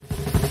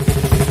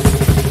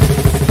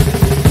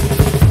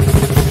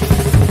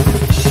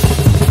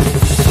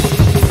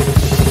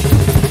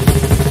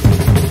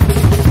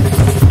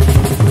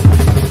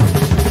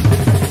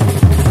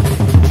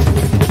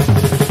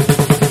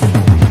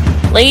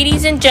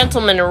Ladies and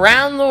gentlemen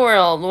around the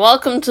world,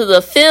 welcome to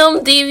the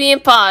Film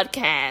Deviant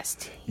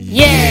Podcast.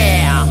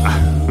 Yeah!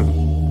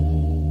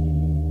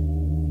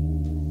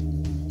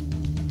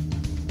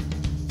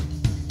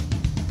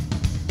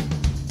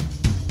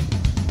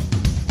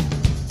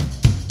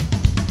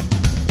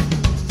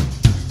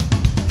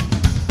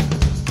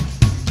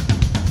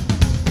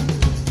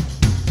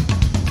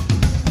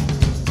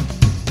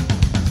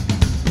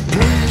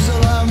 Please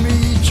allow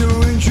me to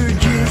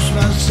introduce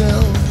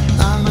myself.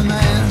 I'm a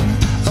man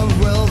of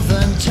wealth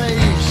and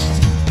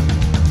taste.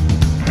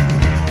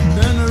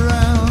 Been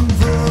around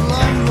for a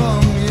long,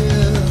 long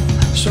year.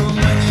 So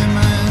many a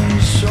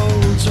man's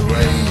soul to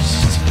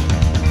waste.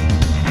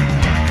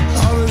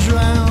 I was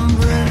round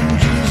when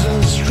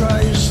Jesus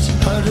Christ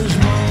had his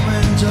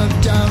moment of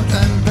doubt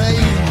and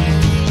pain.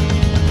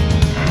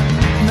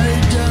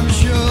 Made damn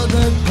sure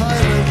that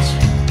Pilate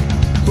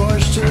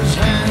washed his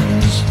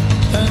hands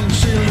and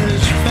sealed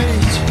his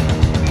fate.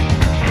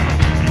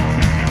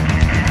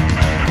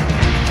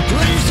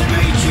 Pleased to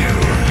meet you.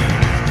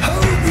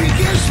 Hope you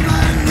guess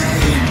my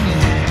name.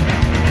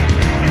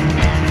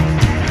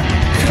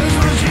 'Cause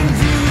what's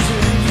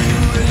confusing you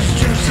is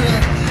just the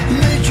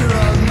nature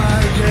of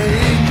my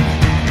game.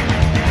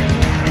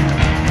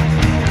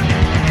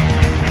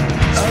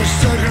 I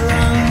stuck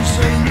around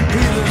St.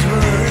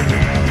 Petersburg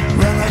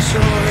when I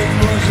saw it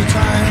was a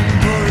time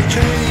for a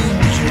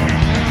change.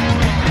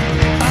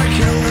 I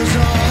killed the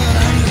Tsar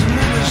and his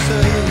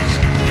ministers.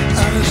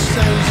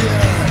 Anastasia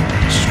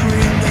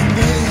screamed in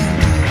vain.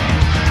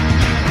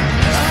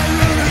 I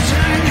rode a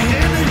tank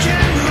in the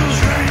general's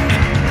rank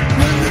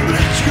when the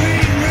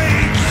blitzkrieg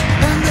raged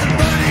and the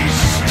bodies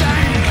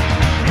stank.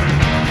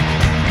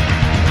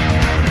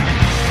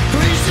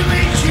 Pleased to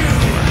meet you.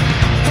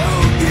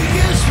 Hope you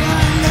guess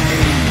my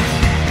name.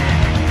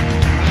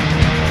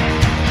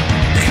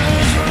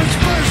 'Cause what's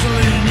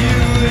puzzling you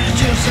is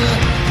just the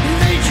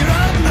nature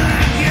of my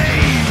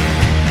game.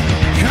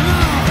 Come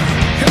on,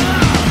 come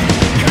on,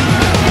 come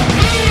on.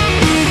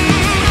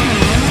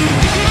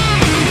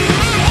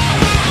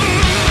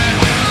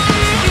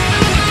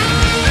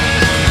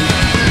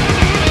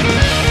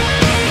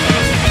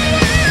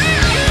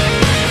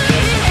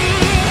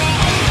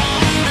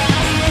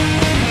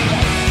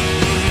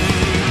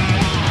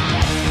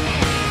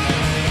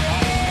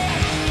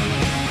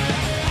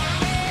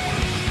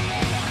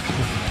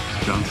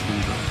 Johnston.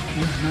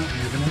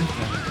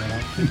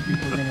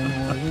 People are gonna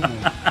know I live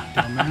there.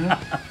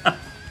 Dumbass.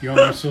 You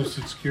want my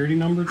social security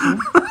number too?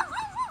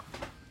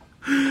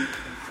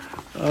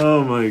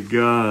 Oh my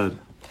God.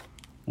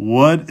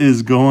 What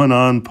is going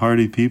on,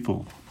 party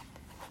people?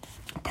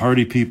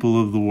 Party people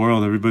of the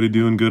world. Everybody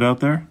doing good out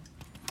there?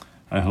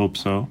 I hope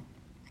so.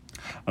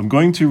 I'm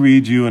going to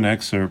read you an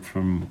excerpt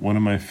from one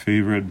of my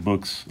favorite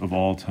books of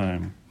all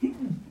time.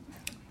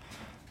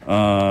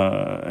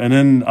 And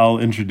then I'll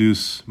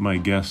introduce my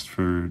guest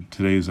for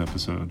today's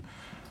episode.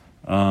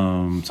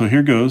 So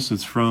here goes.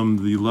 It's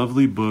from the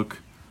lovely book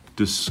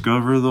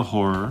Discover the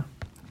Horror,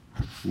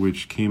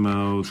 which came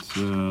out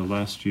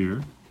last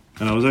year.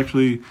 And I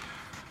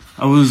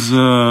was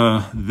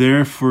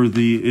there for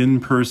the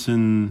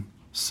in-person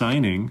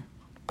signing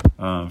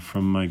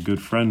from my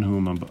good friend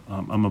whom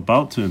I'm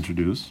about to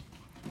introduce.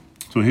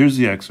 So here's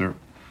the excerpt.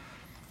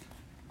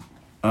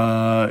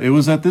 It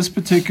was at this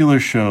particular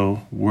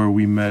show where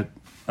we met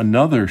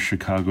another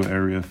Chicago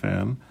area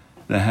fan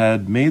that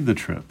had made the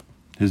trip.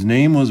 His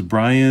name was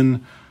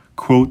Brian,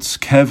 quotes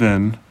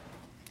Kevin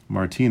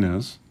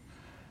Martinez.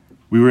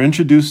 We were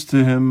introduced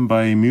to him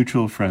by a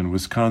mutual friend,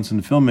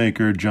 Wisconsin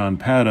filmmaker John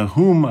Pata,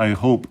 whom I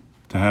hope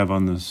to have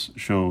on this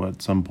show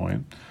at some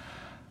point,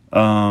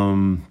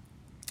 the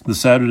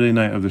Saturday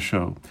night of the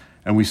show.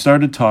 And we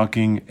started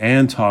talking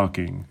and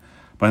talking.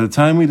 By the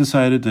time we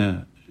decided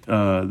that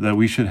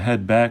we should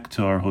head back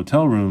to our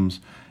hotel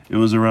rooms, it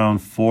was around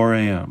 4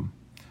 a.m.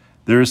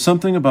 There is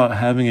something about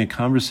having a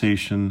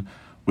conversation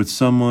with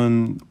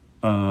someone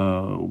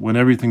when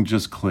everything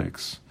just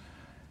clicks.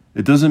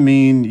 It doesn't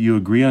mean you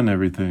agree on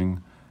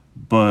everything,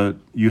 but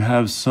you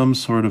have some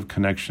sort of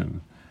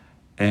connection.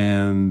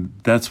 And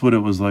that's what it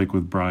was like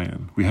with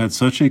Brian. We had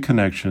such a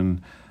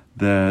connection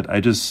that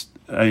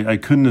I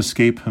couldn't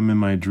escape him in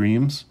my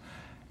dreams.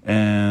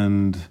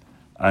 And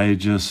I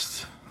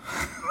just...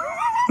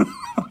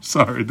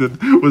 Sorry,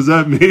 was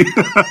that me?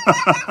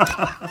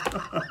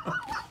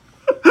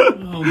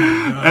 Oh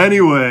my God.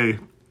 Anyway,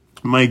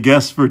 my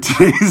guest for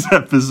today's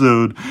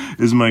episode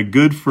is my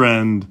good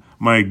friend,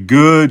 my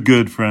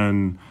good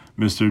friend,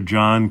 Mr.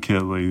 John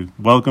Kitley.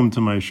 Welcome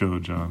to my show,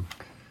 John.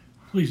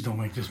 Please don't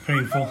make this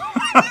painful.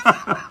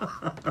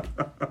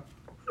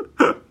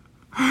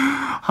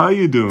 How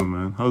you doing,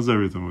 man? How's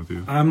everything with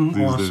you? I'm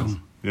these awesome. days?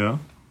 Yeah?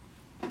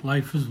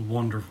 Life is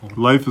wonderful.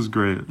 Life is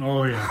great.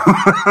 Oh yeah.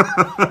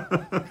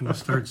 Gonna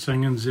start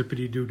singing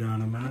Zippity Doo Dah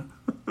in a minute.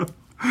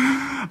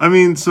 I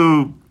mean,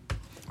 so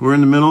we're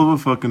in the middle of a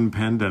fucking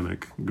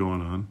pandemic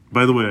going on.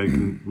 By the way,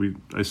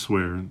 I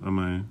swear on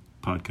my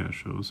podcast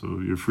show, so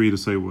you're free to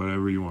say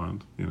whatever you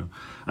want. You know,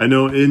 I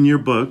know in your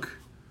book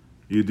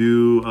you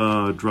do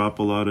drop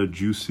a lot of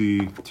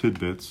juicy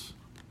tidbits.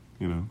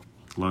 You know,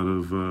 a lot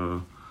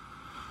of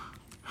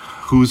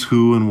who's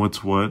who and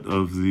what's what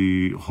of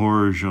the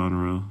horror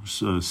genre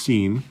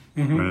scene,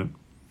 right?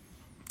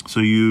 So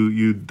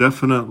you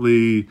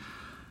definitely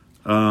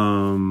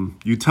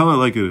you tell it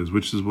like it is,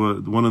 which is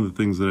one of the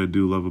things that I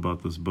do love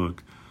about this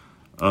book.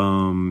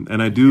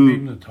 And I do. You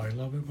named the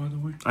title of it, by the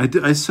way.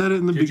 I said it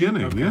in the Did you?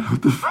 beginning. Okay. Yeah.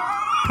 What the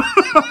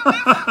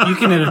You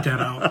can edit that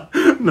out.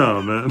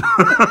 No, man.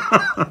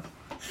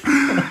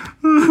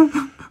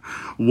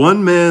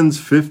 One man's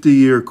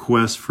 50-year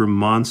quest for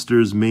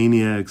monsters,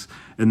 maniacs,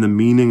 and the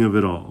meaning of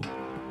it all.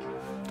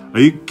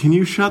 Can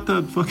you shut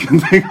that fucking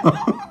thing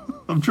off?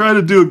 I'm trying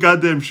to do a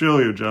goddamn show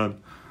here,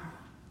 John.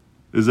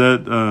 Is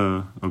that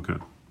okay?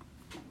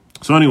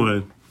 So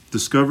anyway,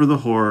 Discover the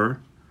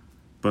Horror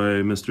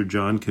by Mr.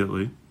 John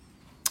Kitley.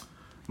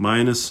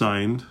 Mine is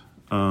signed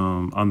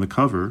on the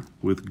cover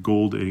with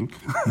gold ink,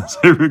 as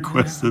I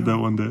requested that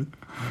one day.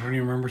 I don't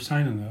even remember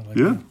signing that.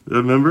 Yeah, I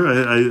remember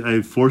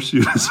I forced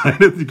you to sign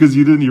it because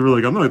you didn't. You were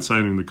like, I'm not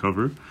signing the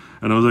cover.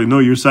 And I was like, no,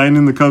 you're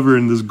signing the cover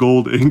in this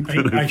gold ink.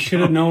 I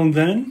should have known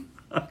then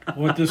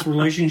what this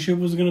relationship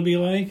was going to be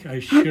like. I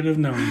should have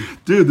known.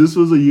 Dude, this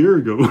was a year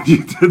ago when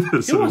you did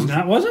this. It was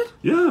not, was it?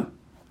 Yeah.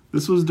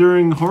 This was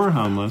during Horror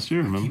Hound last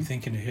year, I remember? keep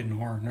thinking of Hidden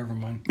Horror. Never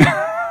mind.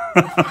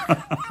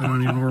 I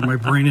don't even know where my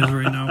brain is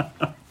right now.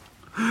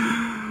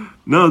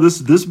 No,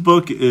 this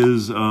book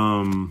is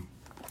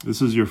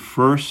this is your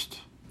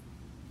first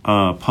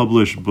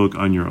published book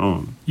on your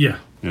own. Yeah.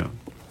 Yeah.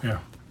 Yeah.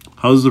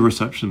 How's the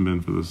reception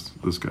been for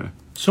this guy?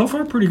 So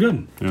far, pretty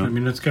good. Yeah. I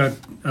mean, it's got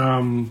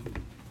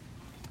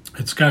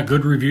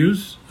good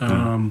reviews.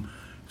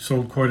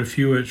 Sold quite a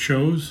few at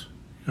shows.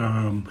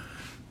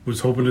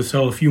 Was hoping to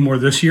sell a few more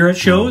this year at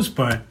shows,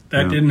 but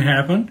that didn't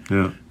happen.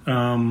 Yeah.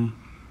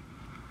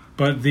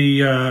 But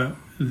the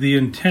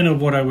intent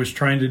of what I was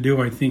trying to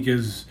do, I think,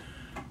 is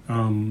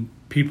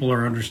people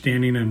are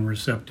understanding and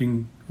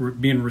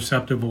being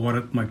receptive of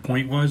what my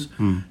point was,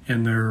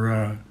 and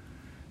they're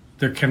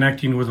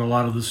connecting with a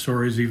lot of the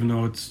stories, even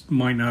though it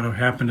might not have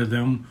happened to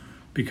them,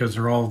 because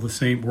they're all the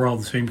same. We're all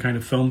the same kind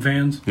of film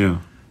fans.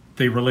 Yeah.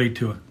 They relate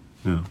to it.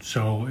 Yeah.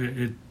 So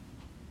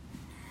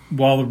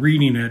while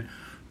reading it,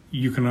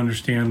 you can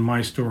understand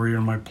my story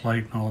and my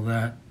plight and all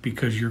that,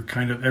 because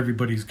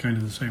everybody's kind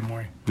of the same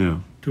way. Yeah.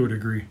 To a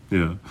degree.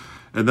 Yeah.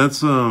 And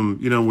that's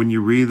when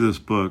you read this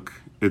book,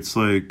 it's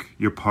like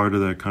you're part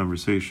of that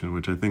conversation,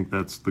 which I think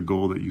that's the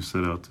goal that you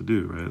set out to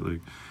do, right?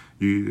 Like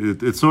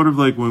it's sort of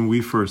like when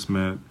we first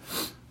met,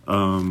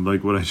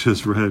 like what I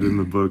just read in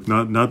the book,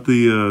 not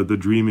the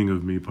dreaming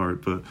of me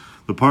part, but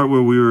the part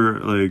where we were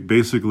like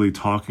basically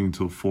talking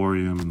till 4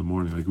 a.m. in the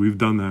morning. Like we've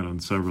done that on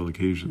several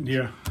occasions.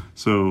 Yeah.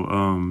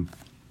 So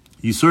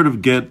you sort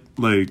of get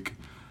like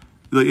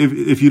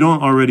if you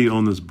don't already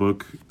own this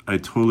book, I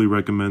totally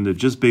recommend it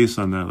just based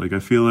on that. Like I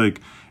feel like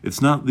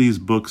it's not these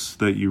books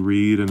that you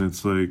read and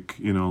it's like,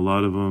 a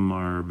lot of them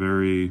are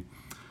very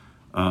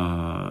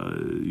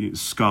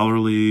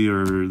scholarly,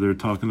 or they're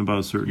talking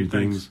about certain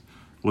things.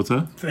 What's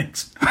that?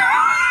 Thanks.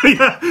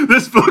 Yeah,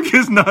 this book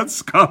is not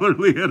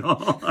scholarly at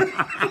all.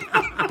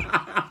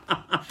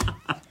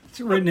 It's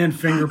written in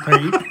finger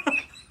paint.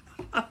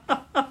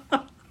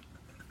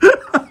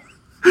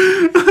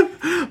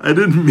 I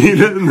didn't mean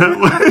it in that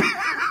way.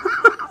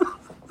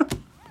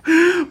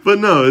 But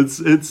no,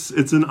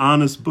 it's an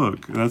honest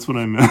book. That's what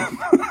I meant.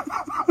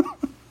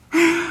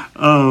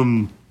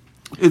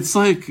 It's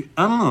like,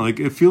 I don't know, like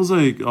it feels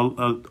like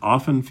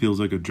often feels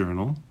like a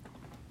journal.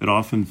 It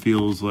often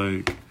feels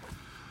like,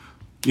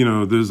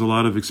 there's a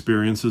lot of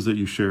experiences that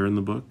you share in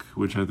the book,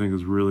 which I think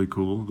is really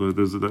cool.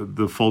 There's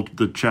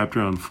the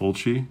chapter on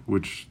Fulci,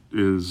 which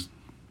is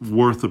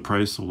worth the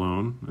price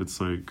alone.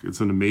 It's like, it's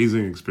an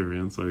amazing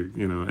experience. Like,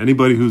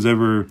 anybody who's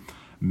ever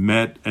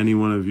met any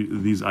one of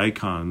these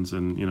icons,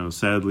 and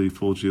sadly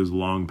Fulci is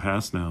long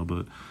past now,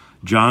 but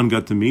John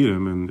got to meet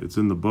him, and it's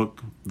in the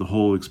book, the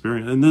whole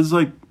experience. And there's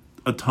like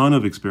a ton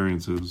of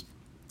experiences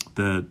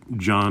that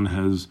John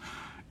has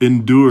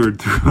endured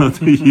throughout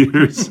the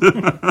years.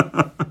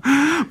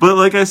 But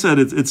like I said,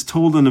 it's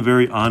told in a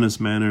very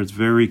honest manner. It's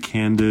very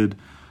candid.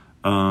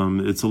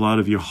 It's a lot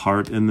of your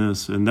heart in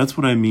this, and that's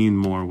what I mean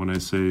more when I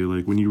say,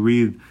 like, when you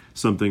read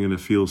something and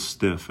it feels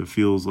stiff, it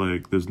feels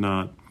like there's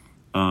not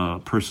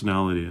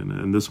personality in it,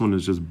 and this one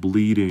is just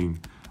bleeding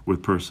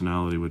with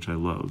personality, which I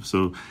love.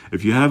 So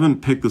if you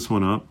haven't picked this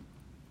one up,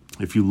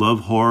 if you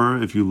love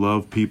horror, if you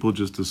love people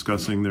just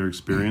discussing their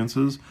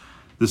experiences,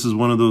 this is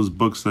one of those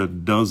books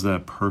that does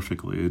that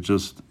perfectly.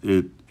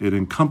 It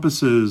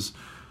encompasses,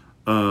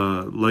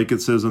 like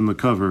it says on the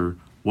cover,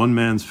 one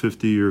man's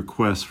 50-year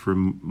quest for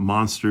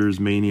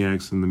monsters,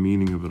 maniacs, and the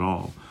meaning of it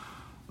all.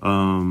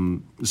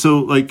 So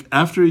like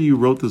after you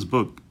wrote this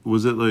book,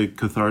 was it like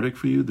cathartic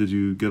for you? Did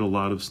you get a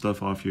lot of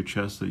stuff off your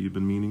chest that you've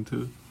been meaning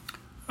to?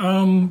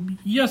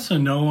 Yes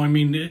and no. I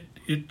mean,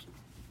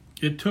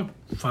 it took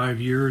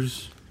 5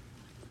 years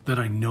that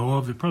I know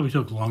of. It probably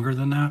took longer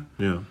than that.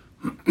 Yeah.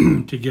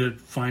 To get it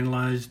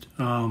finalized.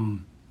 I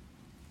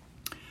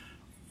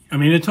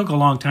mean, it took a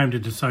long time to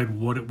decide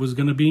what it was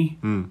going to be.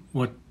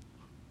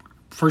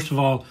 First of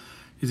all,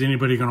 is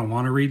anybody going to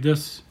want to read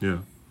this? Yeah.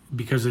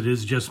 Because it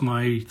is just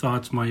my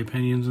thoughts, my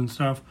opinions and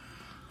stuff.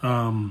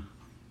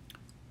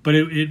 But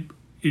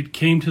it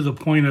came to the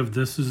point of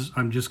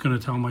I'm just going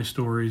to tell my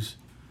stories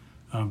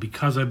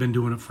because I've been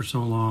doing it for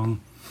so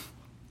long.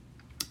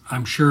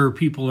 I'm sure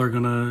people are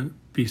going to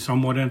be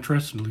somewhat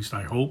interested, at least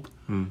I hope.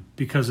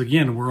 Because,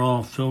 again, we're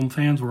all film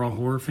fans, we're all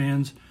horror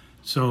fans.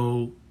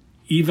 So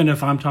even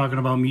if I'm talking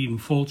about meeting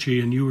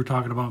Fulci and you were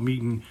talking about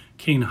meeting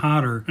Kane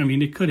Hodder, I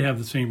mean, it could have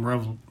the same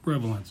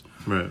relevance.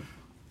 Right.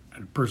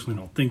 I personally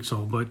don't think so,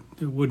 but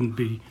it wouldn't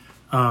be.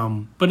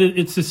 But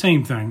it's the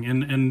same thing.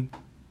 And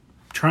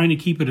trying to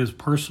keep it as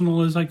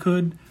personal as I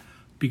could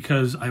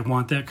because I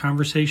want that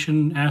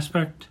conversation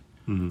aspect.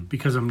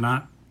 Because I'm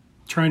not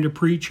trying to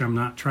preach. I'm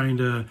not trying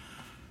to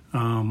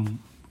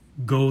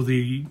go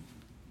the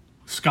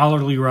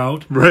scholarly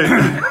route.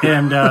 Right.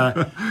 And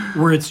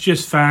where it's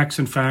just facts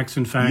and facts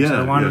and facts. Yeah,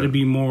 I wanted yeah. to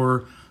be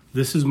more,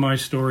 this is my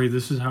story.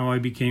 This is how I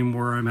became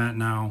where I'm at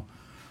now.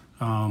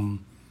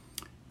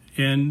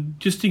 And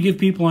just to give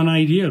people an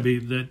idea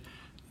that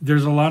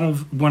there's a lot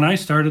of, when I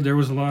started, there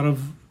was a lot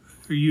of,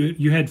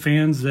 you had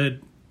fans that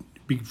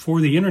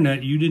before the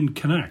internet, you didn't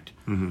connect.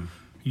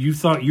 You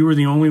thought you were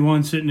the only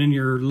one sitting in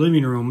your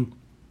living room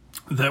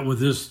that was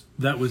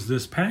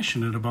this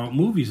passionate about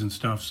movies and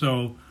stuff.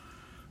 So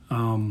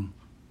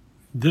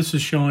this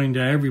is showing to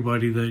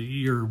everybody that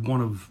you're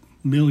one of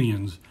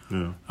millions.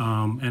 Yeah.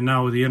 And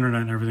now with the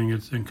internet and everything,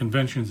 and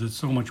conventions, it's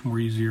so much more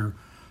easier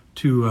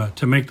to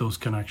make those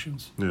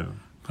connections. Yeah.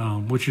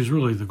 Which is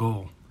really the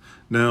goal.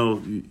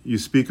 Now, you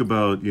speak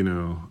about, the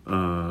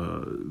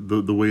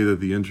way that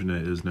the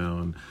internet is now,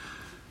 and,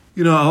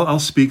 I'll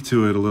speak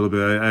to it a little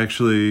bit. I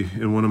actually,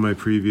 in one of my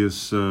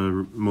previous,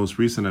 most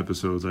recent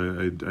episodes,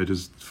 I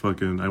just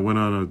I went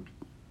on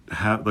a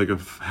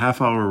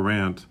half-hour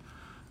rant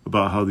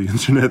about how the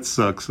internet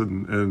sucks,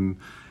 and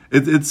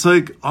it's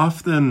like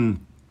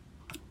often,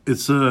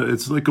 it's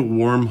like a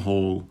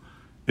wormhole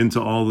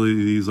into all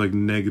these like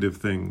negative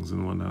things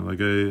and whatnot.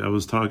 Like I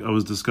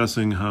was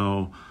discussing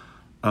how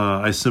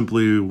I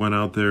simply went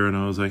out there and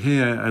I was like,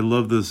 hey, I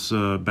love this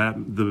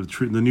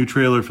the new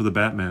trailer for the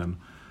Batman,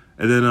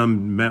 and then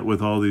I'm met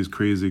with all these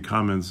crazy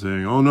comments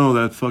saying, oh no,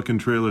 that fucking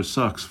trailer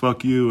sucks,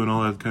 fuck you, and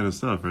all that kind of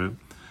stuff, right?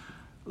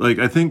 Like,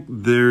 I think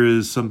there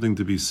is something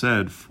to be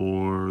said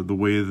for the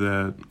way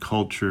that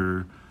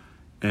culture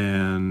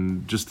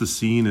and just the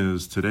scene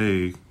is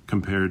today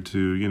compared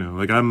to,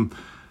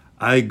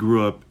 I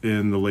grew up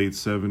in the late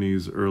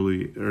 70s,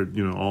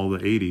 all the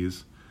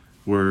 80s,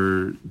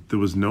 where there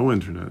was no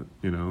internet,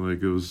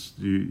 it was,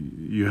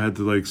 you had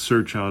to like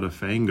search out a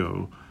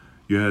Fango.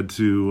 You had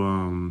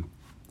to,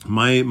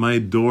 my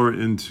door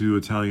into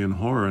Italian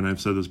horror, and I've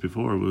said this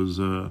before, was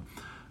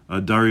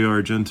Dario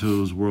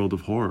Argento's World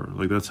of Horror.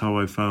 Like, that's how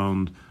I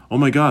found, oh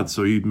my God,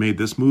 so he made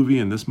this movie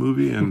and this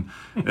movie, and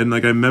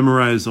like I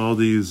memorized all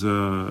these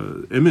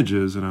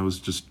images, and I was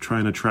just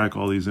trying to track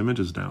all these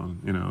images down,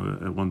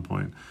 at one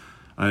point.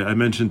 I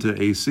mentioned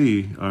to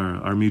AC,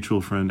 our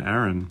mutual friend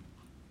Aaron,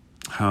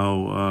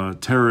 how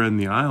Terror in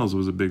the Isles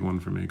was a big one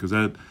for me, because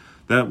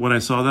that when I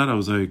saw that, I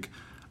was like,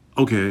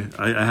 okay,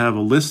 I have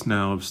a list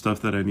now of stuff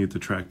that I need to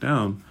track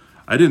down.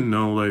 I didn't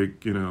know,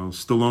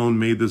 Stallone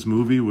made this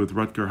movie with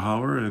Rutger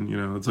Hauer, and,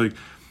 it's like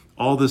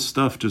all this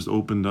stuff just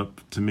opened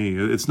up to me.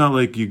 It's not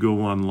like you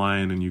go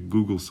online and you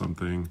Google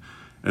something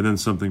and then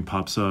something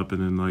pops up,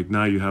 and then,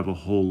 now you have a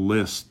whole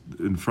list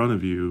in front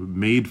of you,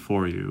 made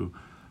for you,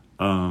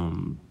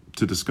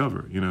 to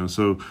discover,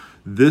 So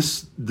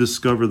this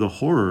Discover the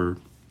Horror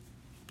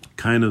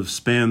kind of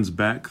spans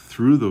back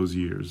through those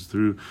years.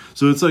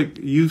 So it's like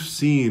you've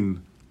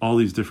seen all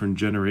these different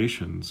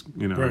generations,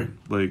 Right.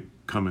 like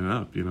coming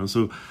up,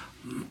 So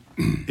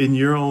in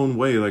your own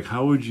way,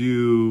 how would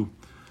you,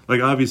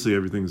 obviously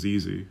everything's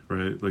easy,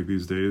 right? Like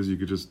these days, you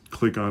could just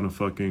click on a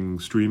fucking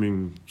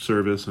streaming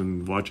service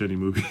and watch any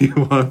movie you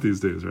want these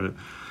days, right?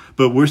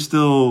 But we're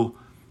still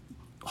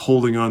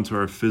holding on to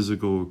our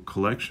physical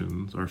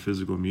collections, our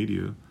physical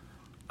media.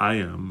 I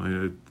am.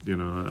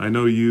 I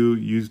know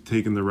you've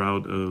taken the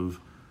route of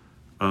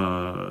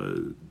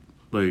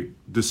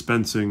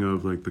dispensing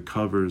of the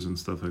covers and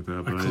stuff like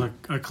that. But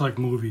I collect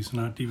movies,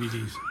 not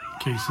DVDs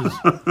cases.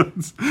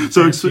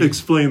 So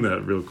explain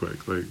that real quick.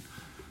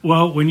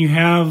 Well, when you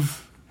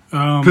have,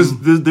 because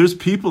there's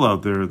people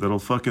out there that'll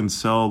fucking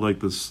sell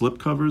the slip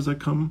covers that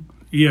come.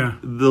 Yeah,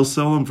 they'll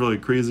sell them for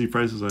crazy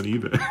prices on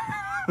eBay.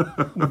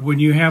 When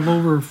you have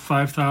over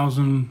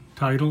 5,000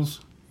 titles,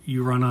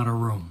 you run out of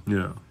room.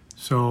 Yeah.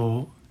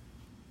 So,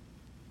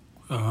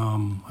 I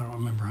don't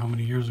remember how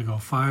many years ago.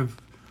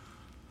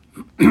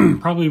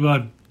 Probably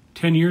about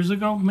 10 years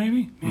ago,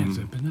 maybe. Man, has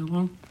it been that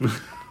long?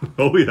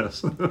 Oh,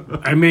 yes.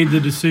 I made the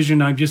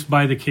decision, I just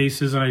buy the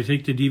cases and I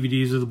take the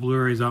DVDs or the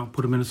Blu-rays out and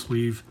put them in a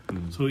sleeve.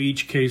 So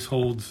each case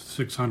holds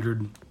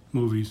 600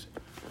 movies.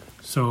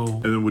 So,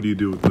 and then what do you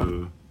do with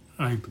the...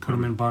 I put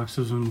them in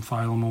boxes and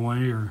file them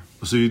away, or...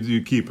 So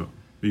you keep them?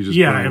 You just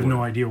I have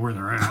no idea where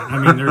they're at. I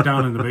mean, they're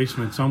down in the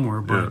basement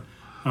somewhere, but...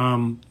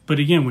 Yeah. But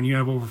again, when you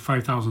have over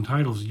 5,000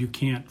 titles, you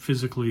can't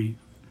physically...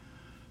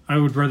 I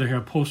would rather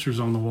have posters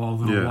on the wall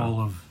than a Yeah. wall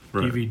of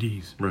Right.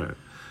 DVDs. Right.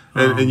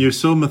 And you're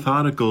so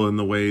methodical in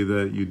the way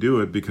that you do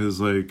it because,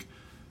 like,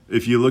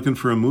 if you're looking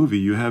for a movie,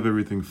 you have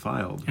everything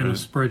filed. And right? a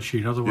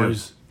spreadsheet.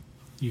 Otherwise,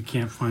 you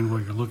can't find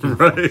what you're looking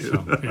Right. for.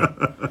 So,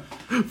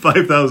 yeah.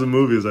 5,000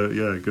 movies, I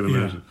can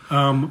imagine.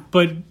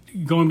 But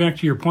going back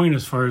to your point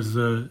as far as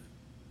the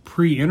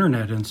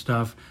pre-internet and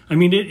stuff, I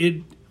mean,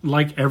 it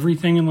like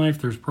everything in life,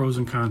 there's pros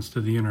and cons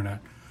to the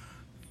internet.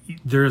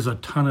 There is a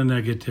ton of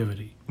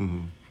negativity.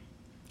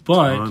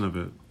 But Ton of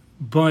it.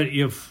 But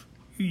if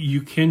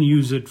you can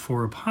use it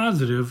for a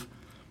positive,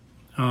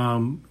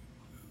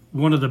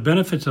 one of the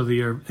benefits of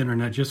the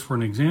internet, just for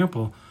an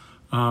example,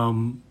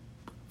 a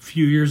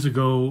few years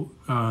ago,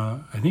 I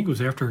think it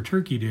was after a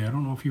Turkey Day. I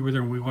don't know if you were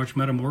there when we watched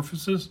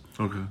Metamorphosis,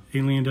 Okay.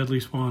 Alien Deadly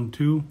Spawn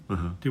 2.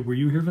 Were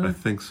you here for I that?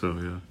 think so,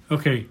 yeah.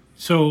 Okay,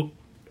 so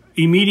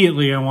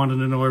immediately I wanted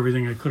to know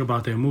everything I could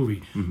about that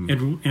movie.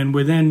 And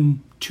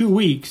within 2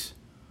 weeks,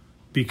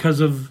 because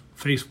of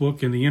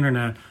Facebook and the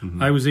internet,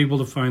 I was able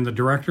to find the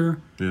director,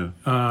 Yeah.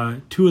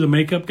 2 of the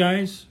makeup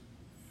guys,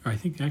 I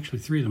think actually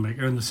 3 of the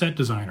makeup, and the set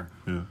designer,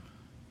 Yeah.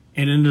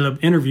 and ended up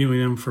interviewing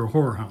them for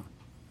Horror Hound.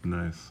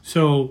 Nice.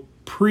 So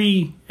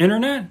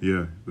pre-internet,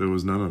 Yeah, there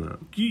was none of that.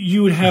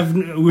 you would have,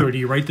 where do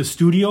you write the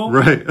studio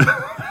Right.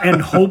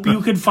 and hope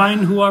you could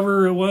find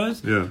whoever it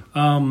was? Yeah.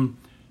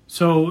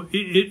 So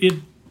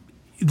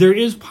there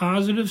is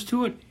positives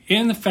to it,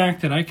 and the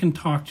fact that I can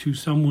talk to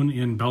someone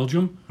in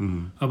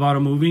Belgium about a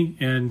movie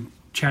and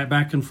chat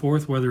back and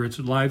forth, whether it's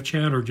live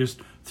chat or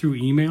just through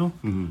email.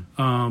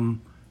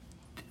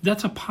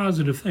 That's a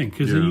positive thing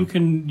because then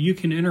Yeah. you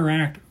can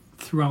interact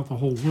throughout the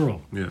whole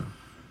world. Yeah.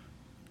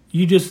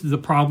 The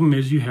problem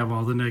is you have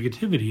all the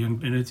negativity,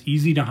 and it's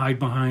easy to hide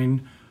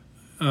behind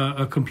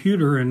a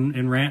computer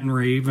and rant and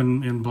rave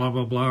and blah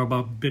blah blah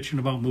about bitching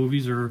about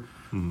movies or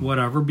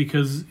whatever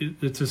because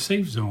it's a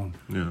safe zone.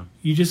 Yeah.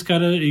 You just got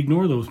to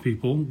ignore those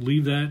people,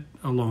 leave that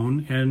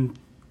alone, and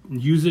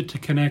use it to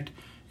connect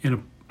in a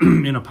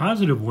in a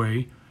positive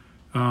way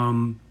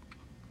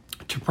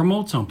to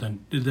promote something.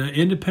 The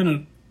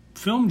independent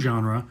film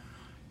genre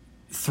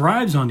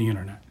thrives on the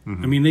internet.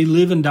 I mean, they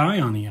live and die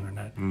on the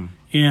internet.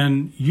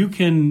 And you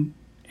can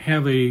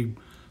have a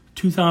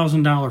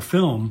 $2,000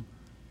 film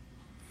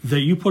that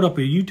you put up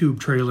a YouTube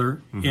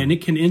trailer and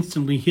it can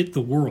instantly hit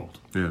the world.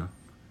 Yeah.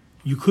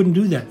 You couldn't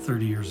do that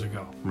 30 years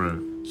ago. Right.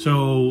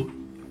 So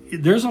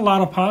there's a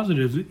lot of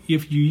positives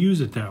if you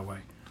use it that way.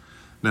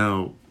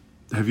 Now,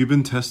 have you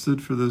been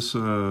tested for this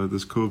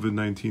this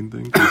COVID-19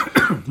 thing?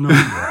 No,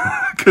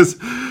 Because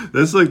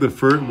that's like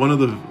one of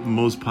the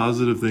most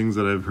positive things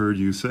that I've heard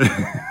you say.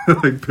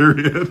 Like,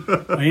 period.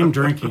 I am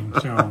drinking,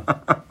 so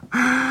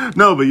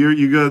No, but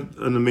you got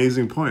an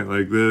amazing point.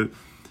 Like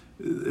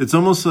it's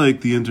almost like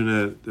the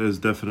internet has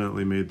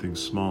definitely made things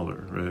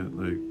smaller, right?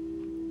 Like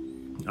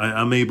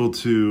I'm able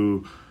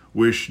to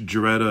wish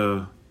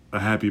Jaretta a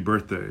happy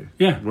birthday,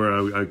 Yeah. where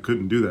I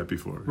couldn't do that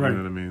before. Right. You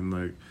know what I mean?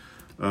 Like,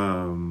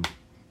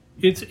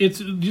 it's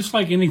just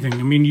like anything.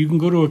 I mean, you can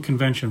go to a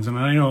conventions, and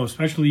I know,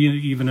 especially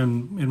even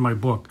in my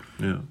book,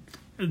 yeah,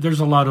 there's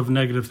a lot of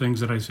negative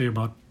things that I say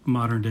about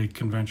modern day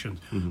conventions,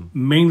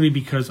 mainly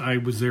because I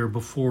was there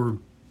before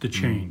the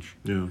change.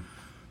 yeah,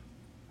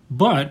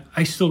 But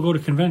I still go to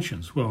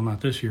conventions. Well, not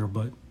this year,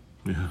 but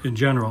yeah, in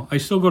general, I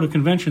still go to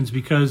conventions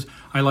because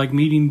I like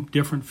meeting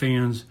different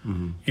fans.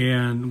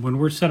 And when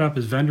we're set up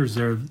as vendors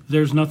there,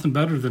 there's nothing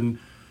better than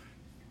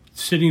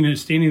standing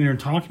there and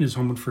talking to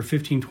someone for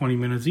 15, 20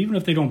 minutes. Even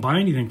if they don't buy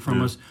anything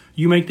from us,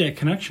 you make that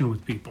connection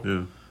with people.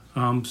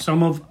 yeah,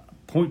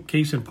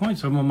 Case in point,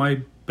 some of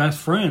my best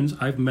friends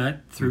I've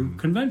met through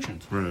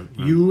conventions. right.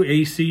 You,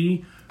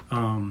 AC,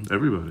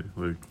 Everybody,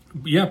 like,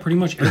 yeah, pretty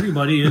much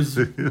everybody is.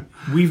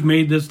 We've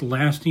made this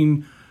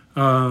lasting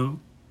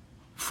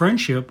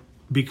friendship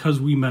because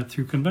we met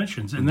through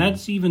conventions, and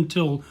that's even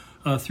till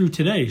through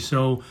today.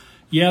 So,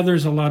 yeah,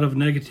 there's a lot of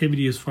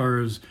negativity as far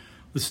as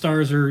the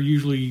stars are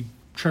usually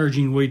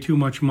charging way too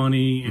much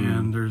money,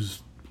 and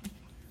there's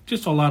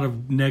just a lot of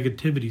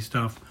negativity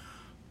stuff.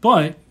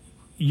 But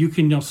you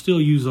can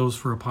still use those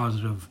for a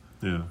positive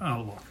yeah.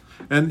 outlook.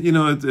 And you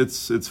know,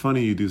 it's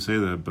funny you do say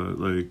that, but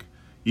like,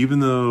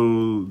 even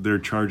though they're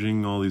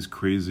charging all these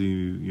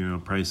crazy,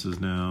 prices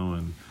now,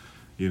 and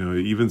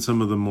even some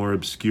of the more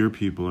obscure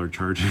people are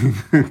charging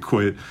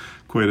quite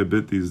a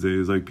bit these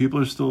days. Like, people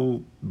are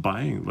still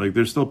buying, like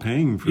they're still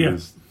paying for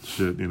this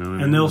shit. You know, what I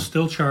And mean? they'll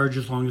still charge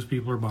as long as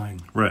people are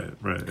buying. right.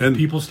 If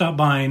people stop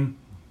buying,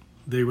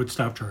 they would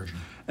stop charging.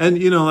 And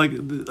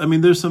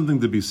there's something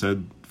to be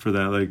said for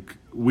that. Like,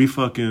 we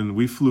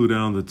flew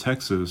down to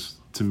Texas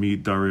to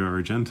meet Dario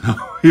Argento.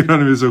 You know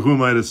what I mean? So who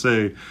am I to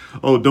say,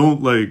 oh,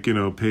 don't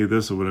pay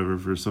this or whatever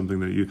for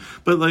something that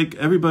but like,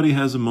 everybody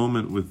has a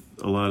moment with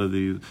a lot of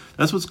these.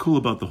 That's what's cool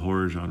about the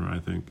horror genre, I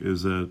think,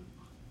 is that,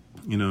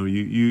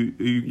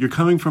 you're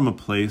coming from a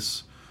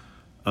place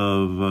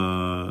of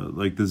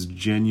like this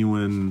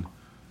genuine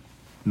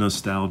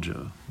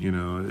nostalgia.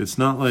 It's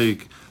not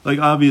like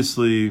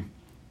obviously,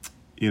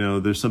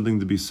 there's something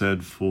to be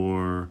said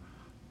for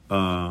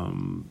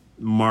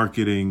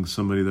marketing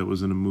somebody that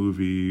was in a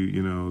movie,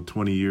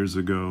 20 years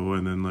ago,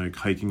 and then like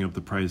hiking up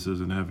the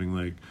prices and having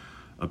like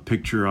a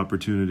picture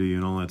opportunity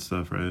and all that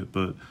stuff, right?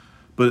 But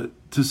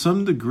to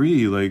some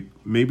degree, like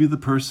maybe the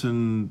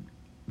person,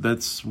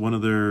 that's one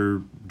of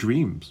their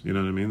dreams, you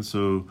know what I mean?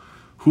 So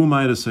who am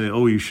I to say,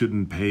 oh, you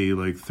shouldn't pay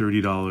like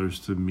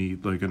 $30 to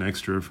meet like an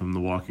extra from The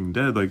Walking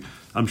Dead? Like,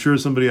 I'm sure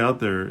somebody out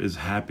there is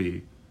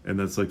happy, and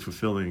that's like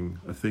fulfilling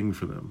a thing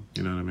for them.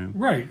 You know what I mean?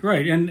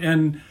 Right.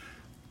 And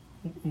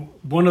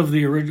one of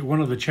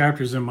the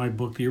chapters in my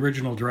book, the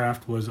original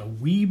draft, was a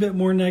wee bit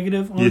more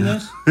negative on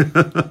this.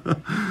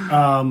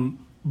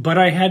 But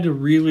I had to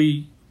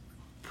really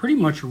pretty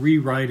much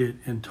rewrite it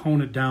and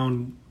tone it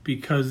down,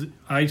 because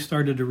I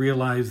started to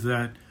realize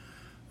that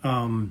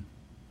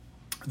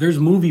there's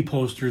movie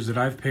posters that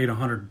I've paid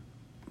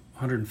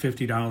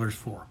 $150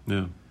 for.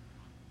 Yeah.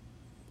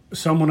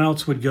 Someone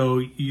else would go,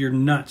 "You're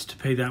nuts to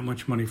pay that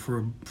much money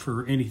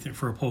for anything,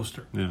 for a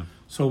poster." Yeah.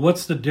 So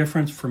what's the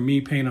difference for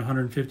me paying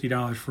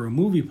 $150 for a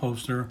movie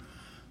poster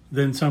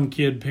than some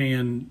kid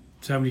paying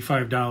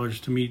 $75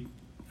 to meet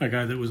a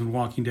guy that was in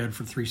Walking Dead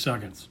for 3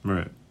 seconds?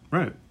 Right.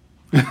 But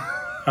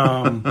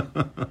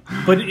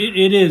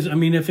it is. I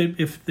mean,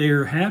 if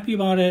they're happy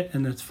about it,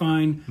 and that's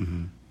fine.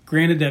 Mm-hmm.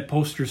 Granted, that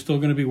poster is still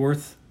going to be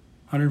worth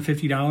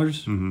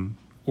 $150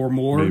 or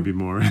more, Maybe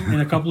more,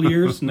 in a couple of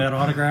years, and that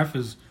autograph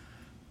is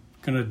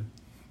going to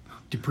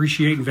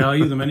depreciate in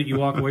value the minute you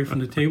walk away from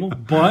the table.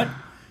 But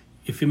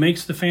if it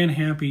makes the fan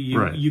happy,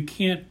 you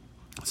can't.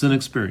 It's an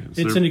experience.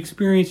 It's an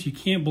experience. You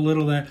can't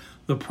belittle that.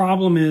 The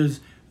problem is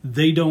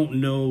they don't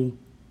know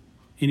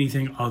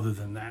anything other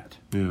than that.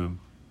 Yeah.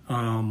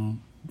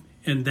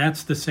 And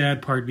that's the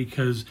sad part,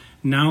 because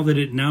now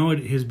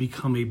it has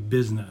become a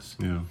business.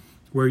 Yeah.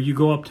 Where you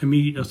go up to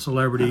meet a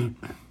celebrity,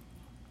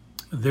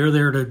 they're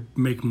there to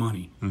make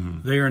money.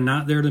 Mm-hmm. They are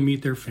not there to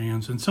meet their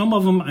fans. And some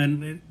of them,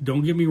 and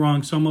don't get me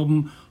wrong, some of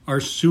them are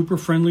super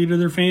friendly to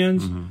their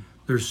fans. Mm-hmm.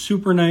 They're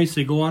super nice.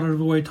 They go out of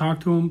the way to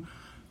talk to them.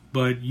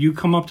 But you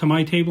come up to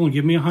my table and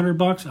give me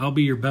 $100, I'll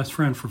be your best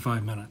friend for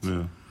 5 minutes.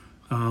 Yeah.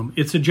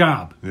 It's a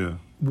job. Yeah.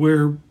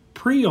 Where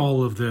pre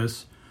all of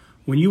this,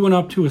 when you went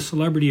up to a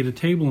celebrity at a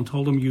table and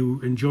told them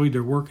you enjoyed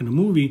their work in a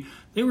movie,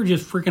 they were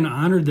just freaking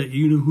honored that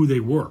you knew who they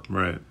were.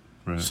 Right.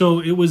 So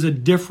it was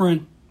it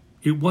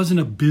wasn't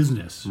a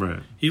business.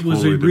 Right. It was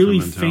Totally a really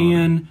different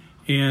fan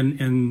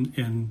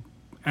and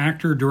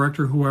actor,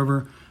 director,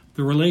 whoever.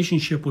 The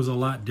relationship was a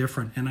lot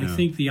different. And I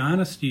think the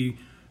honesty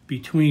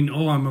between,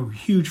 I'm a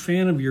huge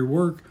fan of your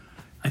work,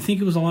 I think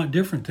it was a lot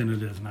different than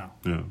it is now.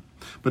 Yeah.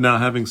 But now,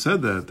 having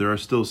said that, there are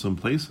still some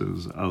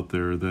places out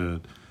there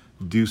that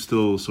do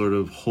still sort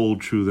of hold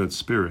true that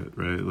spirit,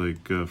 right?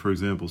 Like, for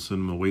example,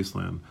 Cinema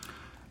Wasteland.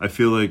 I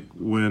feel like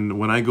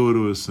when I go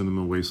to a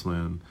Cinema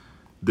Wasteland,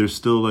 there's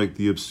still like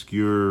the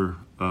obscure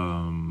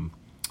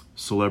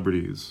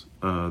celebrities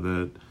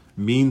that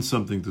mean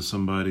something to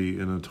somebody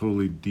in a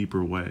totally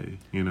deeper way.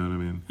 You know what I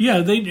mean? Yeah,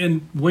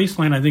 and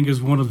Wasteland, I think,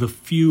 is one of the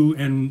few,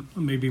 and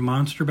maybe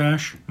Monster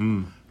Bash.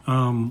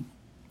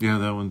 Yeah,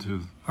 that one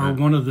too. Are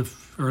one of the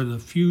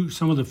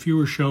some of the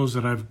fewer shows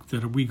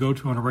that we go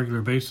to on a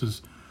regular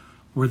basis,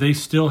 where they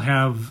still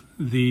have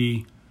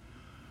the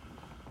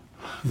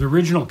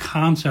original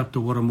concept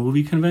of what a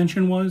movie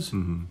convention was,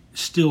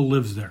 still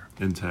lives there.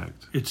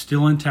 Intact. It's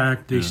still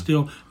intact. They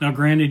still, now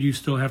granted, you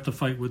still have to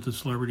fight with the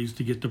celebrities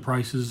to get the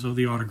prices of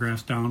the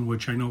autographs down,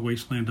 which I know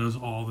Wasteland does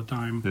all the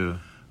time.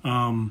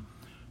 Yeah.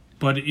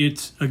 But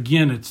it's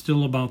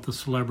still about the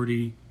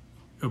celebrity,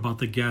 about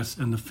the guest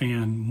and the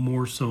fan,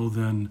 more so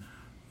than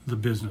the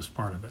business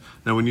part of it.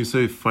 Now, when you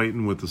say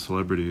fighting with the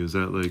celebrity, is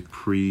that like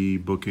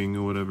pre-booking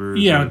or whatever?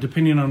 Yeah,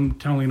 depending on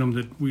telling them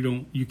that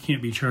you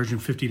can't be charging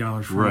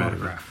 $50 for an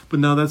autograph. But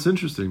now that's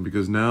interesting,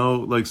 because now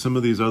like some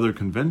of these other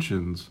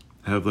conventions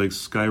have like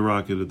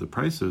skyrocketed the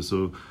prices.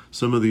 So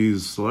some of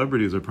these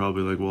celebrities are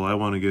probably like, well, I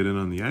want to get in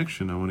on the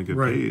action. I want to get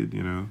paid,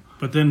 you know.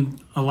 But then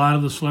a lot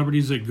of the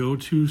celebrities that go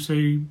to,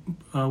 say,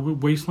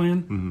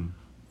 Wasteland,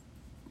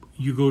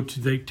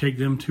 they take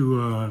them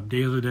to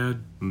Days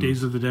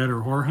of the Dead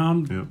or Horror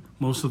Hound. Yep.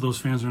 Most of those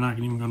fans are not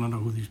even going to know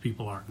who these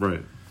people are.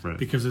 Right.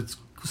 Because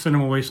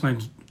Cinema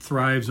Wasteland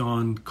thrives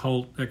on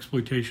cult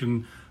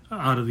exploitation,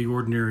 out of the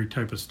ordinary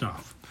type of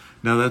stuff.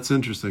 Now that's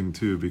interesting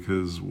too,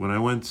 because when I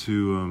went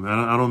to,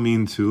 I don't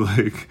mean to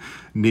like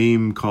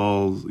name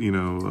call,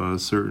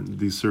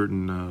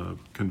 certain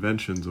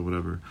conventions or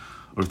whatever,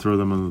 or throw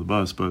them under the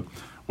bus, but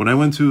when I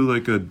went to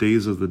like a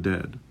Days of the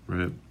Dead,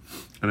 right,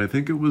 and I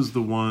think it was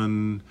the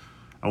one,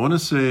 I want to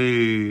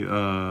say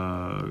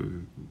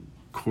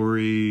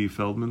Corey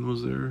Feldman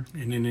was there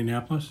in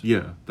Indianapolis.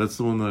 Yeah, that's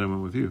the one that I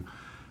went with you.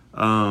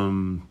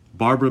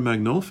 Barbara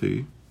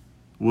Magnolfi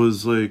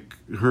was like,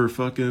 her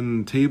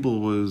fucking table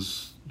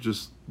was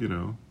just,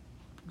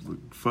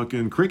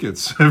 fucking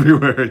crickets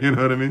everywhere, you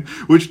know what I mean?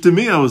 Which to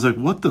me, I was like,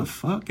 what the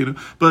fuck,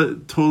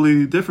 But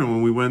totally different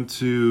when we went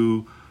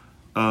to,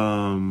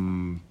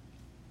 was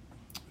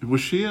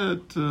she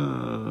at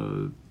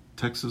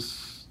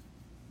Texas?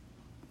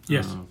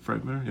 Yes.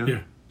 Frightmare?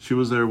 Yeah. She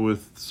was there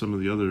with some of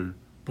the other...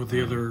 But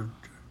the other...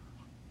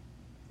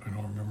 I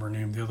don't remember her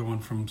name. The other one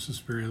from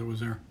Suspiria that was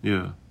there.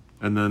 Yeah.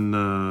 And then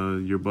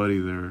your buddy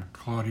there.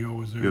 Claudio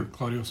was there. Yep.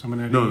 Claudio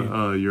Simonetti.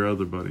 No, your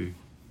other buddy.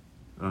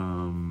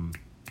 The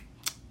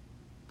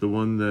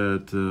one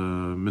that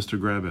Mr.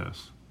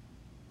 Grabass.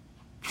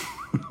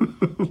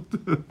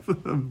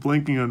 I'm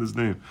blanking on his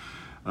name.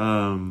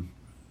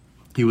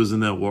 He was in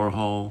that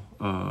Warhol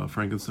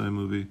Frankenstein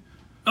movie.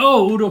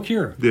 Oh, Udo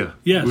Kier. Yeah.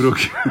 Yes. Udo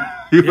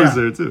Kier. He was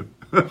there too.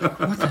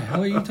 What the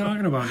hell are you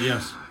talking about?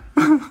 Yes.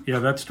 Yeah,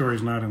 that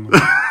story's not in the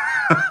book.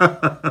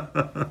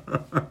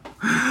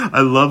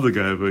 I love the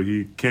guy, but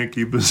he can't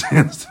keep his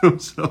hands to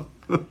himself.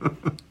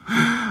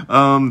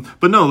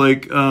 But no,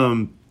 like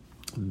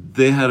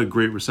they had a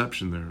great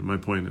reception there. My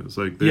point is,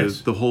 like,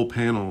 Yes. the whole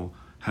panel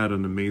had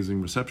an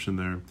amazing reception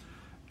there.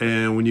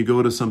 And when you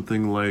go to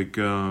something like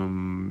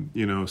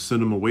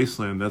Cinema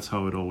Wasteland, that's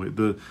how it always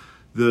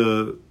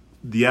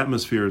the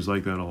atmosphere is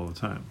like that all the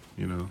time.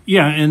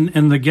 Yeah,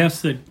 and the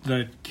guests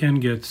that Ken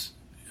gets,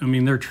 I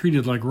mean, they're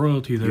treated like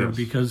royalty there Yes.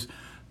 because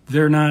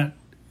you're not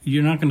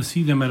going to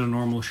see them at a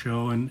normal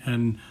show,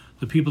 and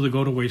the people that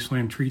go to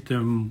Wasteland treat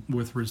them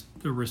with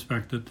the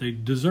respect that they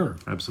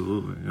deserve.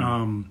 Absolutely.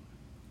 Yeah.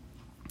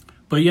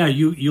 But yeah,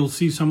 you'll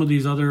see some of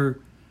these other,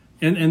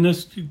 and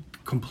this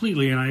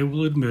completely, and I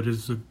will admit,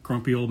 is the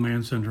grumpy old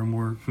man syndrome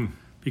where,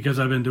 because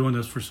I've been doing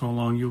this for so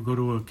long, you'll go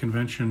to a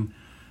convention,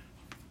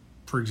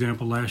 for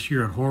example, last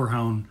year at Horror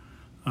Hound,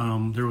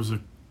 there was a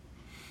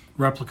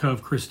replica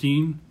of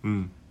Christine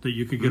that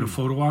you could get a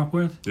photo op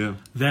with. Yeah.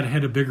 That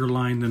had a bigger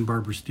line than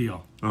Barbara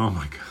Steele. Oh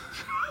my god.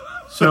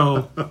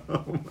 So,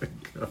 Oh my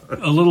god.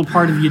 a little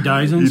part of you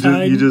dies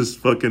inside. You just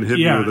fucking hit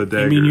me with a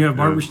dagger. I mean, you have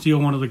Barbara Yeah. Steele,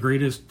 one of the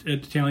greatest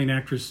Italian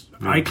actress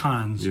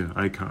icons. Yeah,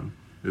 icon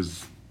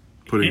is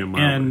putting it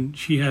mildly. And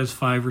she has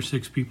 5 or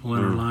 6 people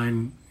in her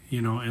line,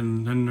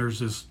 and then there's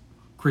this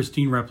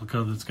Christine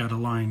replica that's got a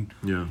line.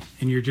 Yeah.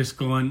 And you're just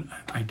going,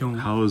 I don't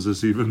How is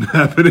this even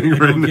happening right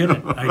don't now? get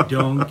it. I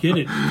don't get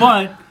it.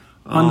 But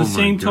on the my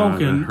same God,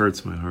 token, that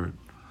hurts my heart.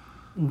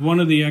 one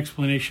of the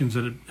explanations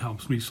that it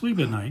helps me sleep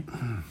at night,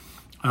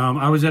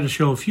 I was at a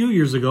show a few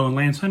years ago, and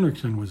Lance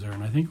Henriksen was there,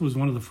 and I think it was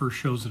one of the first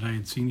shows that I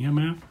had seen him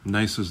at.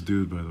 Nicest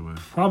dude, by the way.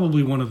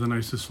 Probably one of the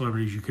nicest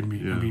celebrities you could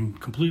meet. Yeah. I mean,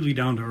 completely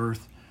down to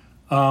earth.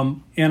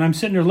 And I'm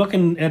sitting there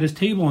looking at his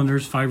table, and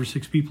there's 5 or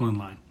 6 people in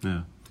line.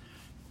 Yeah.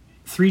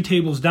 3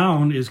 tables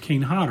down is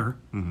Kane Hodder,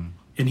 and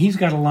he's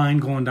got a line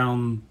going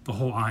down the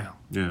whole aisle.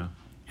 Yeah.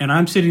 And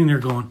I'm sitting there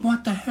going,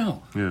 what the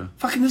hell? Yeah.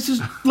 Fucking this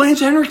is Lance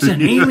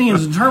Henriksen,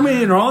 Aliens, and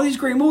Terminator, and all these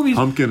great movies.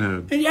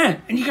 Pumpkinhead.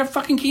 And you got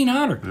fucking Kane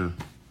Hodder. Yeah.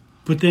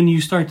 But then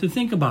you start to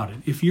think about it.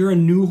 If you're a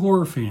new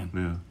horror fan,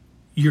 Yeah.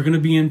 you're going to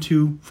be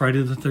into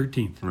Friday the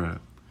 13th. Right.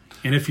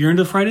 And if you're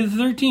into Friday the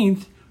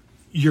 13th,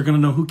 you're going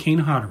to know who Kane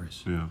Hodder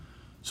is. Yeah.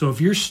 So if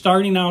you're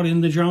starting out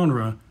in the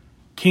genre,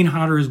 Kane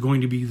Hodder is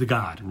going to be the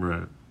god.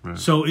 Right. Right.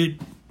 So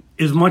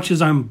as much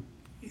as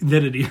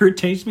that it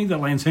irritates me that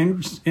Lance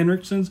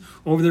Henriksen's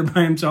over there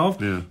by himself,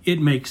 Yeah. it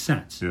makes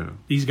sense. Yeah.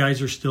 These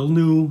guys are still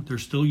new. They're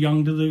still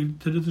young to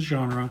the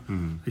genre.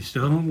 They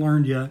still haven't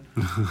learned yet.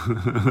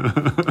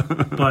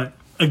 But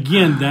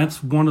again,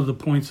 that's one of the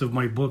points of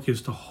my book,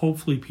 is to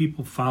hopefully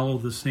people follow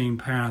the same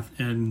path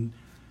and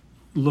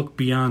look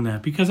beyond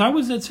that. Because I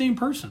was that same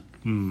person.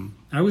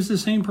 I was the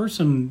same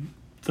person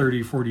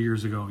 30, 40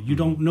 years ago. You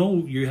don't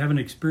know, you haven't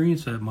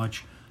experienced that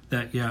much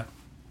yet.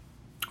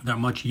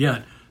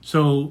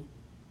 So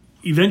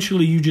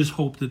eventually you just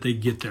hope that they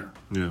get there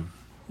Yeah.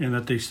 and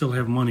that they still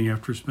have money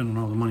after spending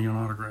all the money on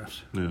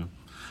autographs. Yeah.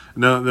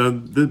 Now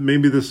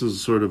maybe this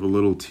is sort of a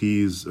little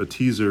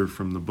teaser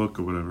from the book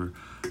or whatever.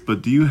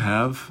 But do you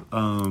have?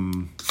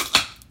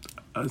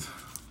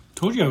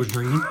 Told you I was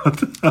dreaming.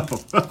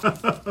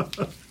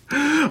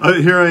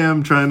 Here I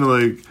am trying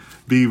to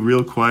be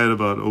real quiet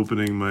about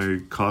opening my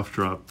cough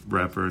drop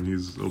wrapper, and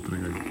he's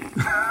opening it.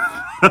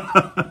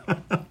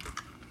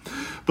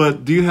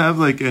 But do you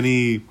have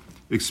any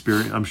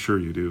experience? I'm sure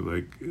you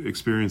do.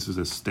 Experiences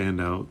that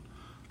stand out,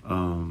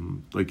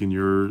 in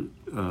your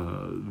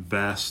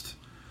vast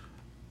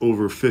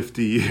over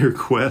 50-year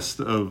quest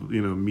of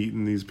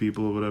meeting these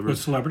people or whatever. With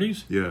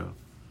celebrities? Yeah.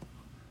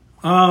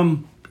 A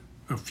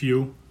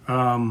few.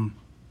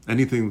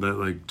 Anything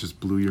that just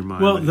blew your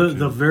mind? Well, that you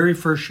the very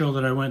first show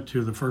that I went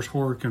to, the first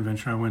horror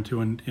convention I went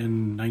to in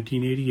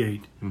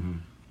 1988,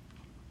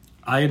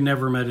 I had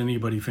never met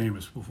anybody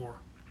famous before.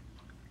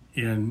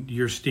 And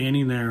you're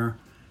standing there,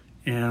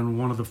 and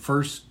one of the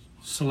first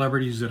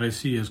celebrities that I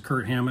see is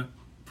Kurt Hammett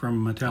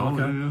from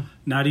Metallica. Oh, yeah.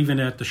 Not even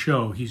at the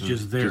show. He's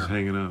just there. Just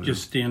hanging out.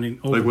 Just standing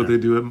over what there.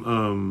 they do at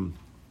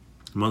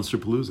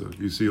Monsterpalooza.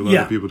 You see a lot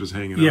of people just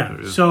hanging out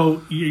there. Yeah.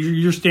 So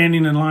you're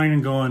standing in line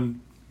and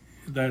going,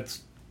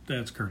 that's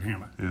Kurt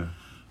Hammett. Yeah.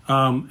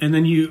 And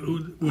then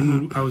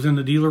when I was in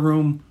the dealer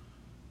room,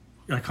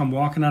 I come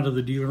walking out of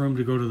the dealer room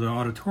to go to the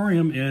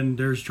auditorium, and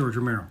there's George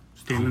Romero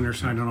standing there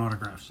signing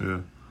autographs.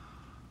 Yeah.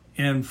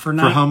 And for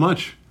how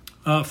much?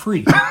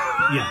 Free.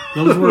 Yeah,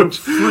 those were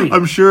free.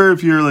 I'm sure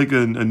if you're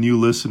a new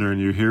listener and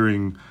you're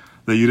hearing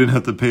that you didn't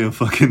have to pay a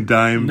fucking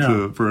dime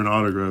for an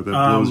autograph, that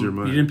blows your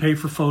mind. You didn't pay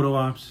for photo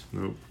ops.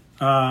 Nope.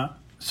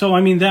 So,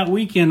 I mean, that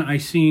weekend I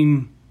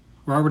seen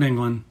Robert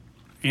Englund,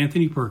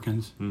 Anthony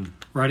Perkins,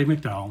 Roddy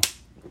McDowell.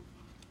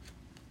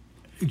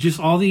 Just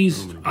all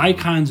these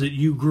icons that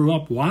you grew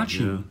up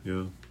watching.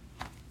 Yeah.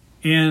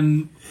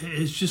 And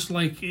it's just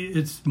like,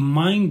 it's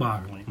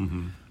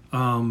mind-boggling.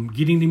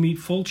 Getting to meet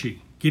Fulci.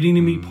 Getting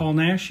to meet Paul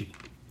Naschy.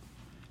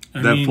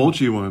 I That mean,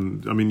 Fulci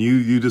one, I mean,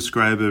 you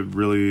describe it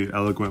really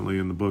eloquently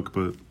in the book,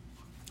 but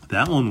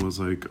that one was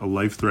like a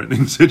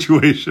life-threatening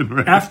situation,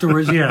 right?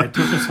 Afterwards, yeah, it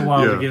took us a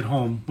while Yeah. to get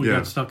home. We Yeah.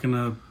 got stuck in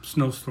a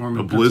snowstorm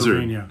in blizzard.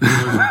 Pennsylvania.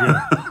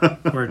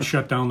 Yeah, where it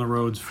shut down the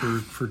roads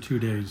for 2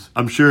 days.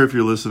 I'm sure if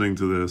you're listening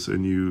to this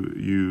and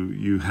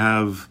you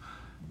have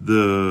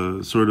the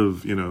sort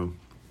of,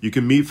 you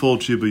can meet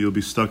Fulci, but you'll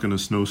be stuck in a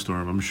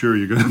snowstorm. I'm sure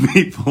you're going to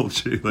meet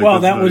Fulci. Like, Well,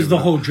 that's that not was the even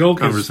a whole joke.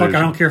 Is, fuck, conversation. I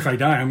don't care if I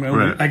die.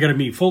 Right. I got to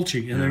meet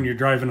Fulci. And then you're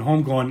driving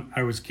home going,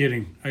 I was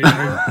kidding.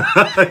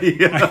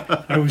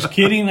 I was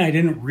kidding. I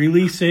didn't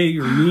really say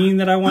or mean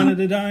that I wanted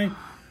to die.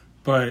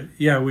 But,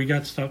 yeah, we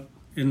got stuck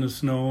in the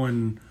snow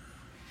and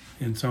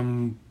in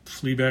some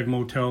flea bag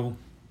motel.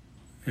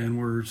 And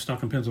we're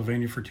stuck in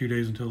Pennsylvania for 2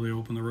 days until they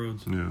open the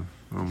roads. Yeah.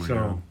 Oh, my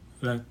God.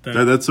 So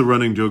That's a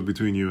running joke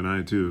between you and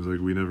I too. It's like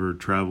we never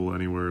travel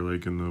anywhere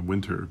like in the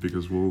winter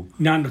because we'll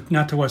not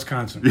to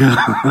Wisconsin.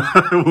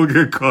 we'll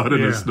get caught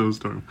in a Yeah.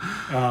 snowstorm.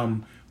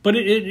 But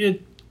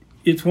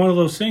it's one of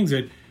those things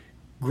that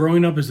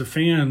growing up as a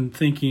fan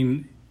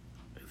thinking,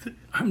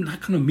 I'm not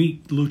going to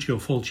meet Lucio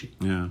Fulci.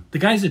 Yeah, The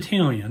guy's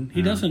Italian.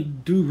 He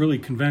doesn't do really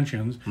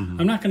conventions.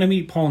 I'm not going to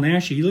meet Paul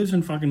Naschy. He lives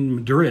in fucking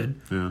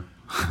Madrid. yeah,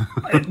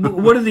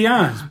 What are the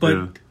odds? But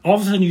Yeah. all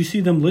of a sudden you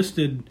see them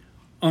listed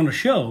on a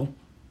show.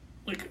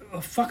 Like, oh,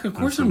 fuck, of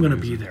course That's I'm going to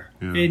be amazing. there.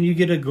 Yeah. And you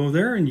get to go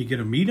there and you get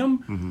to meet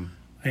him.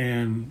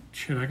 And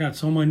shit, I got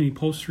so many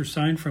posters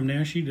signed from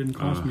Naschy. Didn't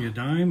cost me a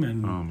dime.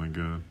 And oh my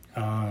God,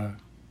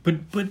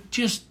 but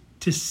just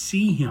to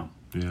see him.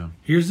 yeah,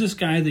 Here's this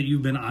guy that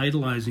you've been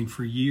idolizing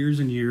for years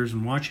and years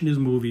and watching his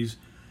movies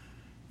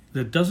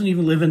that doesn't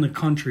even live in the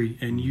country,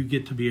 and you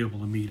get to be able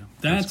to meet him.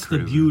 That's the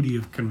crazy. beauty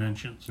of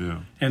conventions. yeah,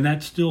 And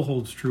that still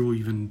holds true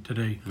even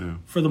today, Yeah.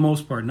 for the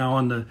most part. Now,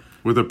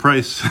 with a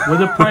price. with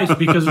a price,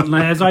 because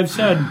as I've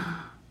said,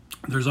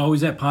 there's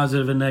always that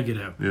positive and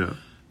negative. Yeah,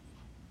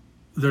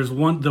 There's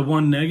the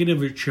one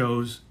negative it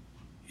shows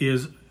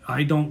is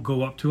I don't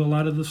go up to a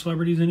lot of the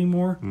celebrities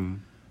anymore,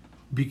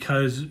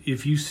 because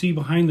if you see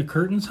behind the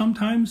curtain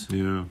sometimes,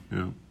 yeah,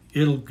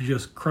 it'll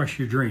just crush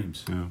your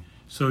dreams. yeah.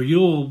 So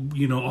you'll,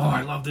 oh,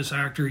 I love this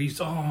actor.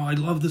 I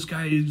love this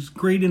guy. He's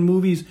great in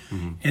movies.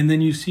 And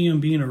then you see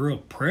him being a real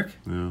prick.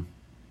 Yeah.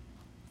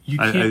 You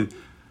can't.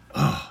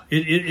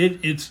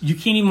 It's you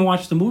can't even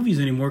watch the movies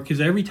anymore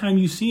because every time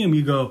you see him,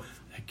 you go,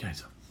 that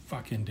guy's a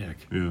fucking dick.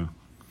 Yeah,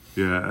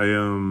 yeah.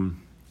 I'm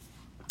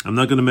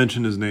not going to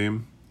mention his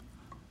name,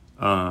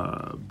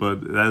 but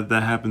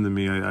that happened to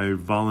me. I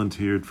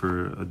volunteered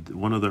for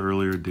one of the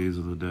earlier Days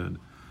of the Dead,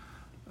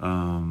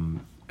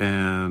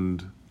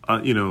 and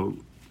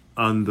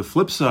on the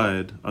flip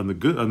side, on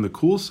the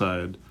cool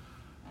side,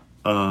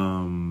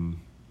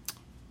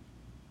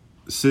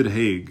 Sid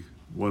Haig,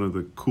 one of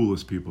the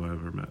coolest people I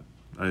ever met.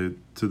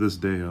 To this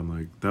day, I'm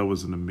like, that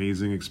was an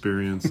amazing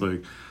experience.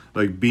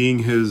 like being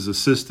his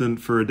assistant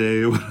for a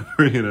day or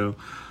whatever,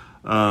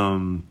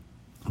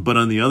 But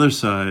on the other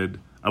side,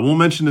 I won't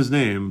mention his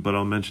name, but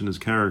I'll mention his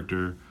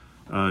character.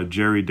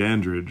 Jerry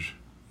Dandridge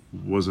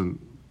wasn't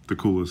the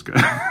coolest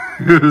guy.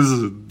 It was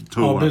a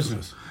total All opposite.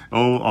 business.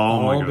 Oh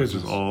All my gosh,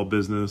 business. just all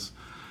business.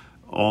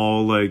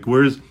 All like,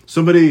 where's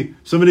somebody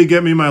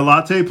get me my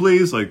latte,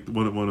 please? Like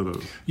one of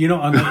those.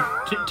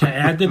 To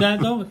add to that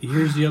though,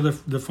 here's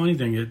the funny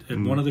thing. At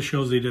one of the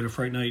shows, they did a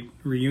Fright Night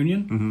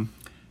reunion,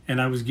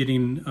 and I was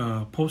getting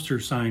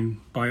posters signed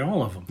by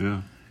all of them.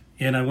 Yeah.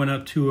 And I went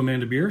up to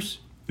Amanda Bierce,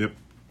 Yep.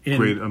 and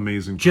Great,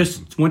 amazing.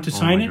 just person. went to Oh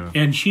sign my it, God.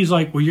 and she's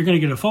like, "Well, you're going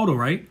to get a photo,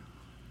 right?"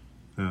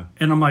 Yeah.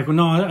 And I'm like, "Well,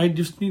 no, I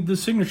just need the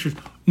signatures."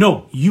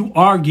 No, you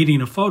are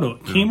getting a photo.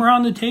 It came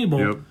around the table,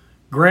 Yep.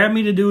 grabbed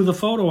me to do the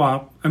photo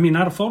op. I mean,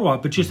 not a photo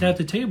op, but just at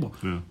the table.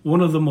 Yeah.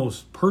 One of the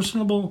most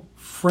personable,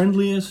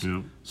 friendliest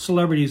Yep.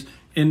 celebrities,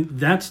 and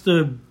that's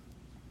the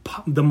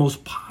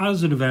most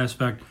positive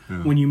aspect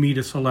when you meet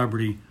a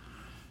celebrity.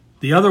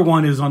 The other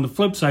one is on the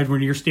flip side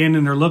when you're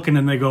standing there looking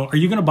and they go, "Are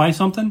you going to buy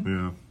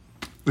something?"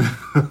 Yeah.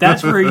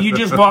 That's where you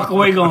just walk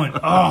away going,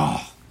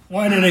 "Oh,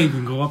 why did I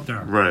even go up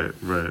there?" Right.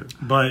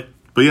 But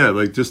But yeah,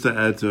 like just to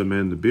add to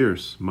Amanda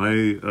Bierce,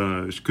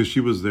 because she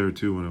was there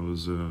too when I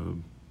was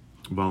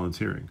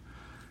volunteering,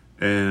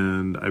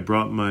 and I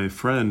brought my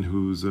friend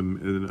who's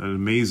an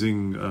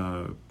amazing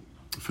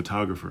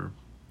photographer,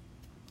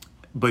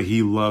 but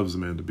he loves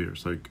Amanda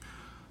Bierce,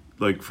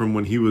 like from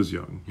when he was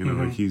young,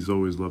 like he's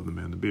always loved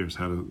Amanda Bierce,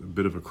 had a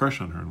bit of a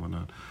crush on her and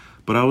whatnot.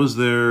 But I was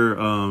there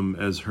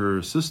as her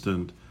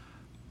assistant,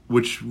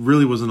 which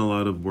really wasn't a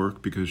lot of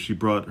work because she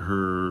brought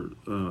her,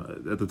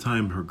 at the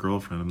time, her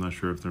girlfriend. I'm not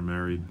sure if they're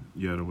married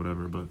yet or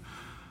whatever, but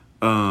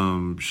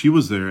she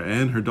was there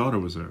and her daughter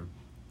was there.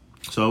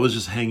 So I was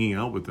just hanging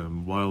out with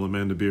them while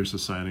Amanda Bierce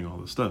is signing all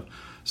this stuff.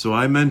 So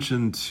I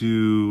mentioned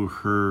to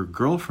her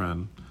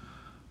girlfriend,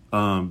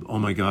 Oh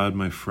my God,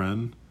 my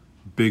friend,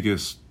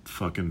 biggest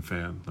fucking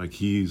fan. Like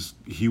he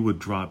would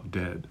drop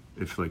dead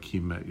if like he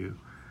met you.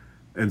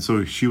 And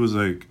so she was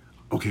like,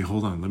 okay,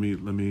 hold on, let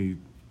me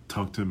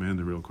talk to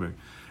Amanda real quick.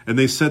 And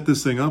they set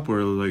this thing up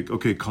where like,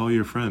 okay, call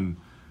your friend.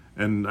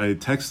 And I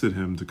texted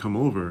him to come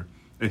over,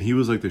 and he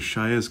was like the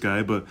shyest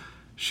guy, but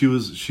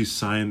she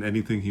signed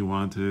anything he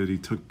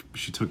wanted.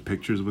 She took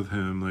pictures with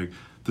him, like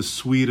the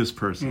sweetest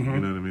person, you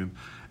know what I mean?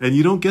 And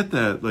you don't get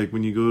that like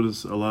when you go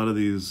to a lot of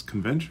these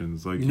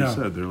conventions, like you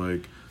said, they're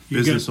like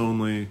business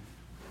only,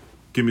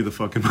 give me the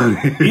fucking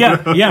money.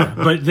 yeah.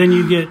 But then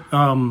you get,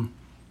 I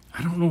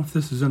don't know if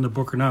this is in the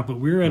book or not, but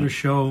we were at a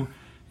show,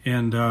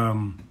 and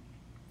oh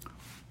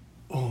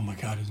my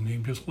God, his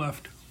name just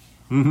left.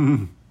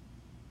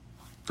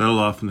 That'll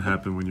often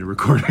happen when you're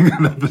recording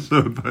an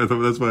episode, by the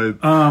way. That's why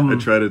I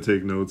try to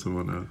take notes and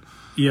whatnot.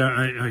 Yeah,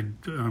 I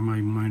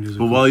my mind is.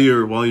 But while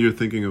you're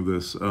thinking of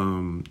this,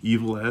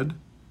 Evil Ed.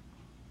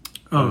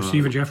 Oh,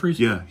 Stephen Jeffries.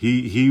 Yeah,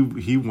 he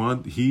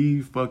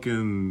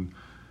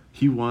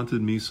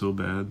wanted me so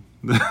bad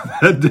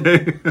that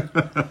day.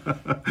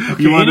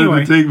 Okay, he wanted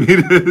anyway, to take me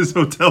to his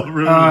hotel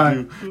room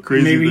and do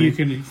crazy maybe things.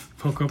 you can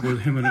hook up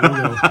with him and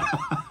Udo.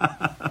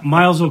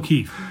 Miles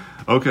O'Keefe.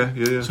 Okay,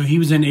 yeah. So he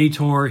was in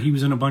Ator. He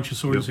was in a bunch of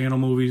Sword and Sandal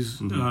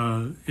movies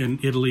in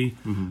Italy.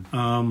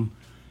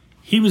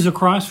 He was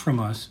across from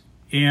us,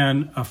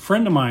 and a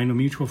friend of mine, a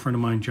mutual friend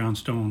of mine, John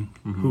Stone,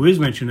 who is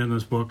mentioned in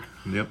this book,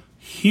 Yep.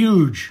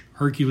 huge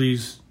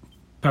Hercules,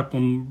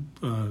 Peplum,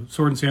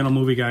 Sword and Sandal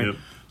movie guy. Yep.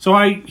 So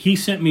he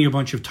sent me a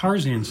bunch of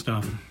Tarzan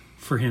stuff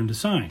for him to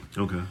sign.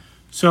 Okay.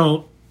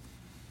 So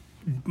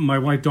my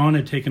wife Dawn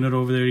had taken it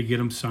over there to get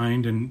him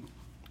signed, and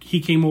he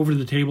came over to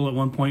the table at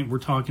one point. We're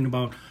talking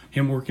about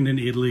him working in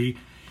Italy,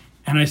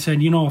 and I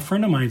said, a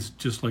friend of mine's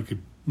just like a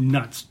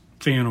nuts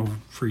fan over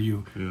for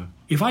you. Yeah.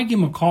 If I give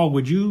him a call,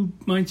 would you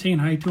mind saying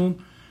hi to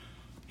him?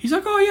 He's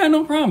like, oh yeah,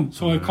 no problem.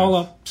 So I call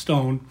up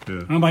Stone,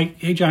 and I'm like,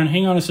 hey John,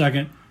 hang on a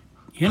second.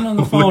 Get on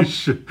the phone. Holy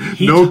shit.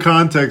 No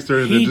context or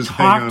anything. He Just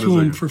hang on talked a to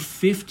him second. for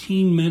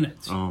 15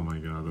 minutes. Oh my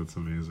God, that's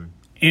amazing.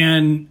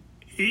 And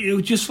it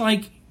was just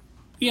like,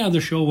 yeah,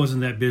 the show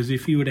wasn't that busy.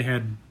 If he would have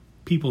had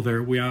people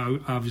there, we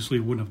obviously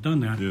wouldn't have done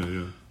that.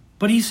 Yeah.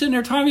 But he's sitting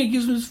there talking, he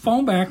gives him his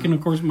phone back, and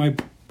of course my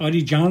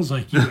buddy John's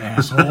like, you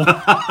asshole.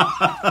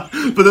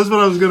 But that's what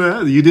I was going to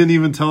ask. You didn't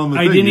even tell him the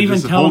I thing. didn't You even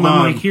just, tell him, "Hold I'm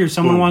on." like, here,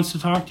 someone Boom. wants to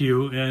talk to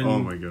you. And Oh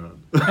my God.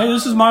 hey,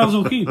 this is Miles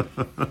O'Keefe.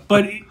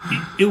 But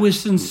it was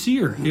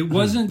sincere. It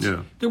wasn't,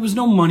 there was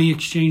no money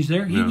exchange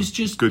there. He was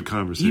just. Good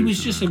conversation. He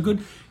was just a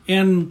good,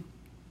 and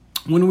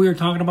when we were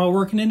talking about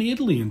working in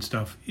Italy and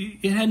stuff,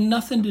 it had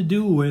nothing to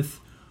do with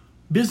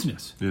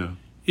business. Yeah.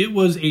 It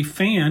was a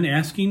fan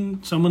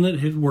asking someone that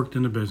had worked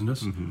in the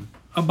business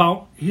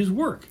about his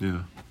work.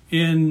 Yeah.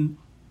 And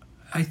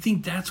I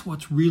think that's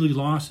what's really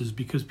lost, is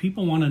because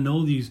people want to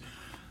know these,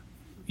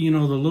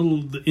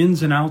 the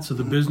ins and outs of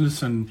the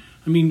business. And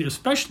I mean,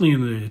 especially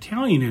in the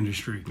Italian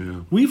industry,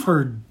 we've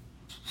heard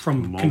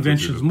from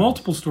conventions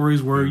multiple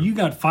stories where you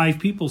got 5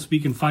 people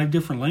speaking 5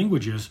 different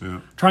languages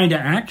trying to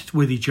act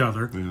with each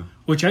other,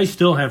 which I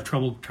still have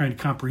trouble trying to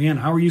comprehend.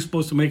 How are you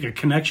supposed to make a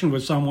connection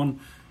with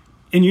someone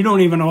and you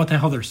don't even know what the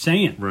hell they're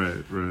saying?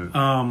 Right.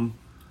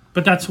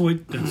 But that's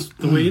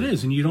the way it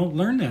is, and you don't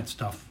learn that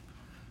stuff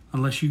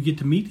unless you get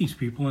to meet these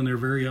people, and they're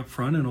very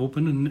upfront and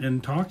open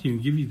and talk to you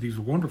and give you these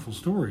wonderful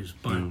stories.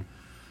 But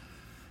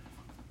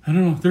I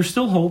don't know. There's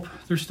still hope.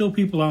 There's still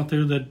people out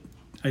there that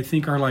I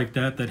think are like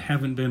that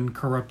haven't been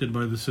corrupted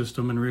by the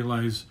system and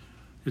realize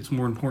it's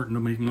more important to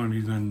make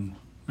money than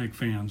make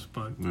fans.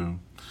 But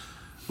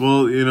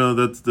well,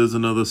 there's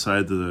another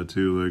side to that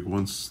too. Like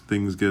once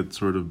things get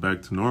sort of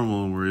back to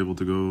normal and we're able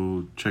to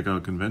go check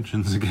out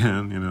conventions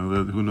again,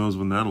 who knows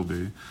when that'll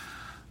be.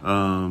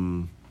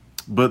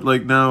 But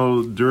like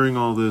now during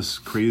all this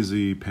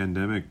crazy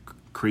pandemic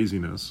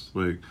craziness,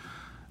 like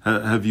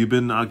have you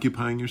been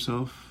occupying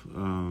yourself?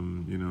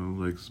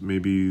 Like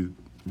maybe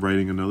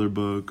writing another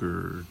book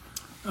or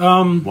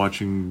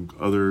watching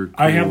other.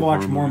 I have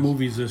watched more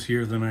movies this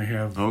year than I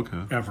have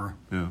ever.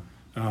 Yeah.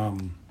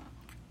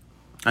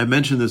 I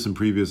mentioned this in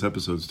previous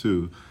episodes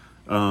too.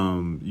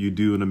 You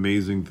do an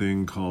amazing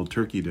thing called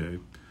Turkey Day,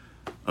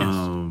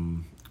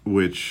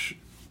 which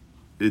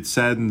it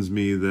saddens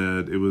me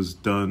that it was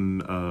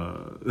done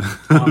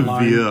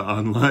via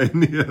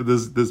online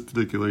this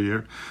particular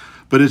year.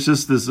 But it's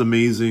just this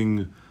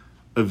amazing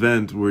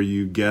event where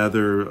you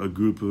gather a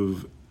group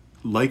of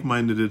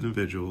like-minded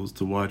individuals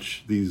to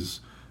watch these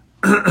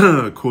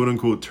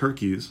quote-unquote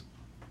turkeys,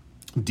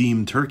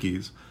 deemed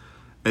turkeys,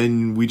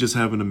 and we just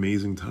have an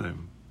amazing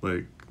time.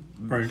 Like,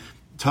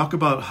 talk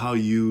about how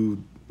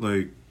you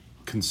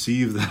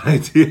conceived that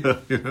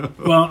idea.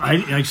 Well,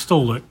 I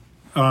stole it.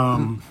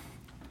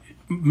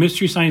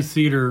 Mystery Science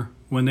Theater,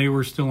 when they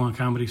were still on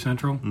Comedy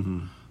Central,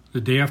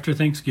 the day after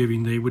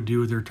Thanksgiving, they would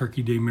do their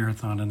Turkey Day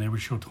Marathon, and they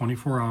would show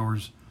 24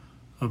 hours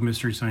of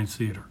Mystery Science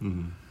Theater.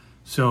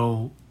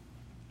 So,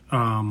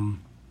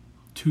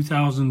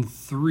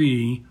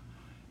 2003,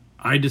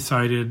 I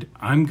decided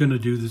I'm going to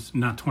do this,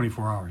 not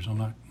 24 hours, I'm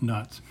not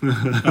nuts.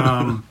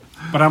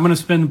 But I'm going to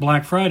spend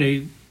Black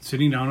Friday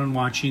sitting down and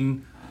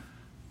watching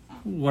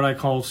what I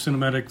call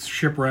cinematic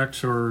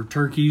shipwrecks or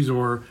turkeys,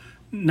 or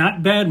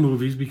not bad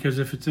movies, because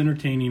if it's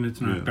entertaining,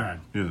 it's not bad.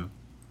 Yeah.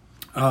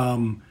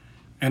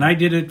 And I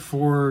did it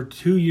for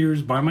 2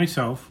 years by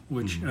myself,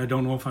 which I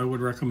don't know if I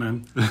would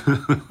recommend.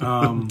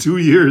 2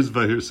 years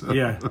by yourself.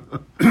 Yeah.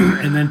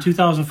 And then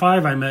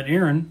 2005, I met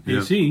Aaron,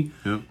 Yep. AC,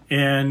 Yep.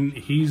 and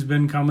he's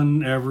been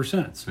coming ever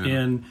since. Yeah.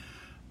 And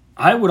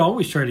I would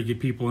always try to get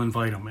people to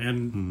invite him.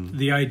 And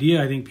the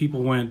idea, I think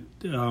people went,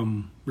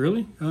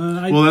 really?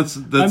 Well, that's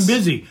I'm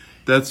busy.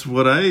 That's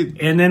what I.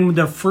 And then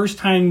the first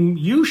time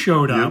you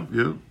showed up,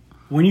 Yep.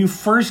 when you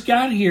first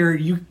got here,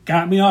 you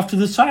got me off to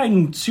the side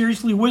and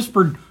seriously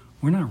whispered,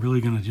 "We're not really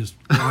going to just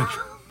watch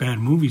bad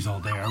movies all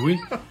day, are we?"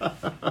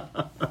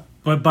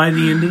 But by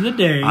the end of the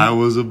day, I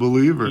was a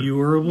believer. you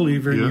were a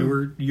believer. Yeah.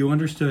 And you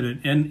understood it,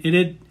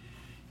 and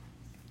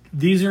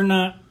these are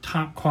not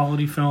top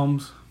quality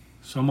films.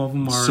 Some of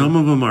them are. Some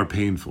of them are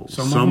painful.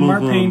 Some of them are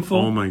painful.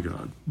 Oh my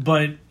god!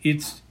 But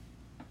it's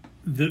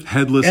the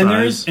Headless and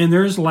eyes.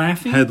 there's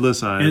laughing.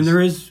 Headless eyes. And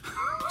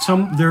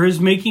there is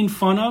making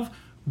fun of,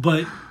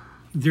 but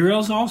there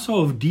is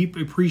also a deep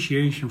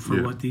appreciation for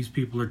Yeah. what these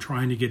people are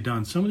trying to get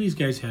done. Some of these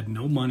guys had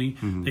no money,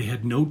 Mm-hmm. they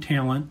had no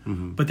talent,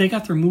 but they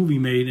got their movie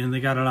made and they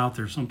got it out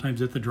there,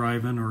 sometimes at the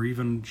drive-in or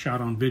even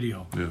shot on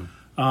video.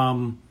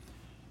 Yeah.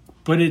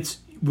 But it's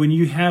when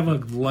you have a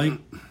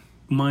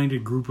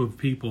like-minded group of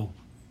people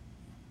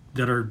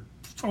that are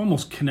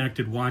almost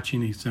connected watching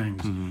these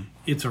things,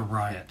 it's a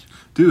riot.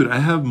 Dude, I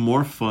have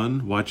more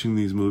fun watching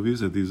these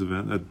movies at these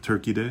events at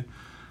Turkey Day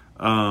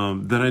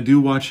than I do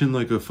watching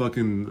like a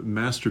fucking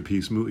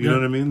masterpiece movie. You know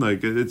what I mean?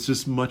 Like it's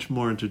just much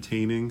more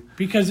entertaining.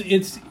 Because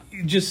it's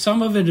just,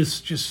 some of it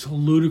is just so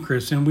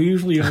ludicrous, and we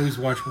usually always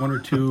watch one or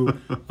two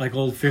like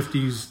old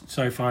 50s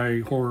sci-fi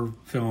horror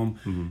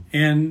film,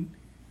 and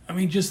I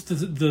mean just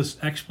the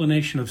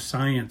explanation of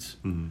science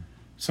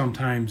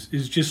sometimes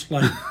is just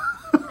like,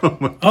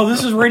 oh,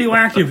 this is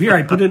radioactive. Here,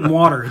 I put it in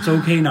water. It's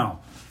okay now.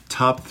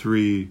 Top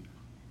 3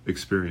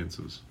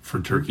 experiences For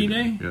Turkey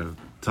Day? Yeah.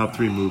 Top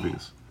 3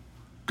 movies.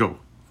 Go.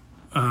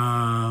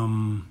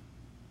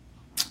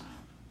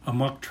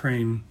 Amok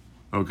Train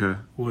Okay.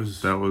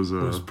 was That was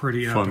a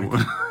pretty fun epic.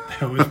 one.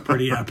 That was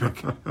pretty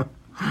epic.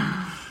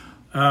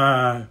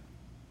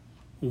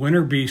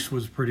 Winter Beast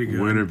was pretty good.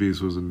 Winter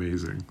Beast was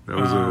amazing. That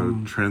was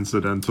a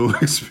transcendental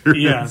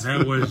experience. Yeah,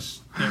 that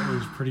was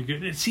pretty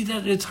good. See,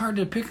 that it's hard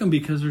to pick them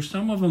because there's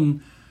some of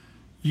them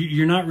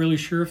you're not really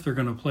sure if they're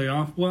going to play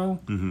off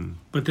well. Mm-hmm.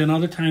 But then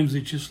other times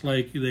it's just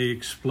like they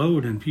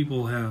explode and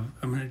people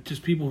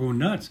people go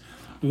nuts.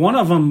 One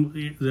of them,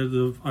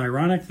 the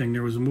ironic thing,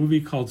 there was a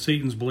movie called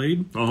Satan's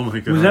Blade. Oh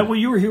my god! Was that what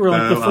you were here?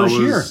 Like the first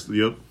year?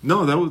 Yep.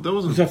 No, that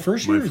wasn't. Was that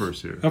first year? My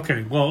first year.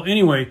 Okay. Well,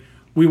 anyway,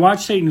 we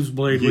watched Satan's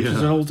Blade, which Yeah.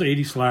 is an old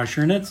 80s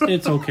slasher, and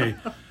it's okay.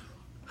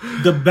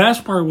 The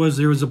best part was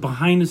there was a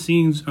behind the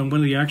scenes, and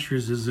one of the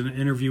extras is an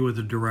interview with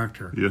the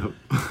director. Yep.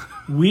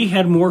 We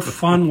had more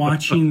fun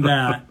watching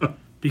that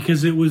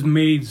because it was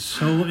made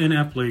so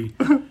ineptly.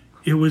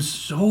 It was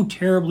so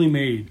terribly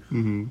made.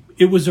 Mm-hmm.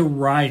 It was a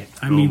riot.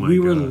 I mean, we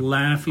were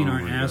laughing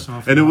our ass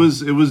off. And it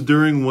was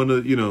during one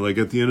of, like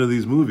at the end of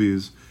these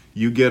movies,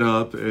 you get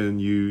up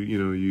and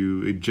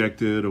you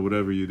eject it or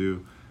whatever you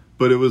do.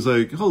 But it was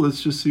like, oh,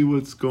 let's just see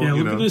what's going on.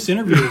 Yeah, look at this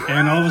interview.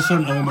 And all of a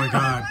sudden, oh my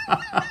God.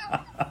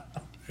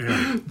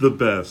 Yeah. The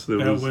best. That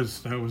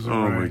was a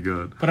oh riot. my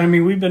God. But I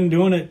mean, we've been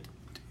doing it.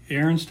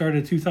 Aaron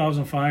started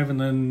 2005, and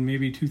then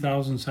maybe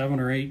 2007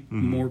 or 8,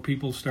 more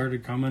people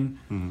started coming.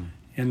 Mm-hmm.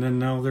 And then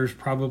now there's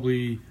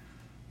probably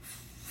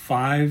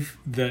 5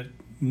 that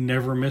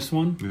never miss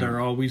one. Yeah. They're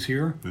always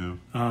here. Yeah.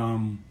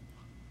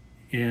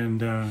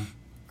 And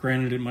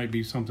granted, it might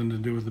be something to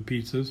do with the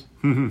pizzas.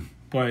 Mm-hmm.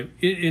 But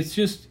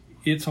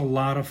it's a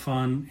lot of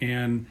fun.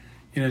 And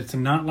it's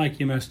not like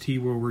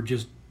MST where we're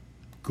just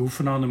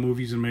goofing on the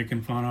movies and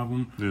making fun of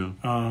them.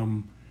 Yeah.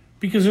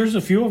 Because there's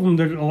a few of them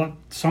that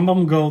some of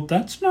them go,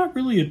 that's not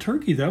really a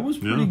turkey. That was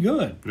pretty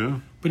good. Yeah.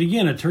 But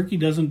again, a turkey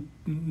doesn't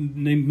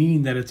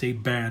mean that it's a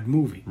bad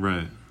movie.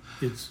 Right.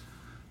 It's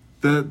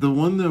the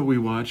one that we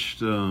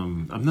watched.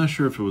 I'm not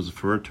sure if it was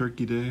for a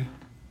Turkey Day. It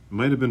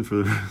might have been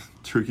for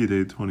Turkey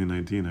Day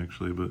 2019,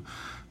 actually. But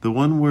the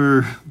one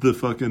where the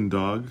fucking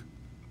dog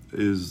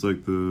is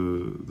like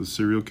the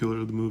serial killer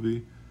of the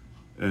movie,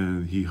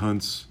 and he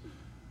hunts.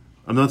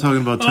 I'm not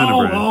talking about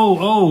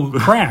Tenebrae.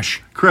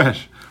 Crash.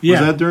 Crash.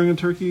 Yeah. Was that during a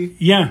Turkey Day?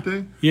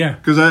 Yeah.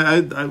 Because I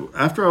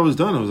after I was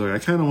done, I was like, I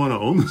kind of want to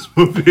own this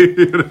movie.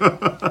 You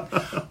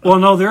know? Well,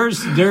 no,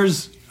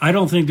 there's. I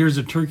don't think there's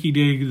a Turkey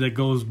Day that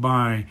goes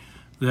by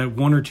that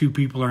 1 or 2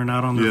 people are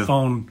not on their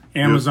phone.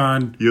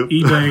 Amazon, Yep.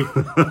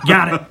 eBay.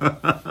 Got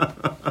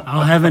it.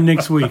 I'll have it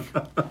next week.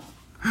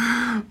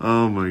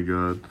 Oh my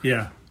God.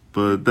 Yeah.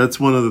 But that's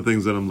one of the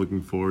things that I'm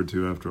looking forward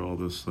to after all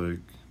this. Like,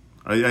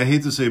 I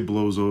hate to say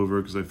blows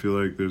over because I feel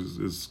like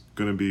it's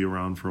going to be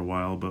around for a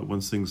while. But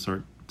once things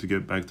start to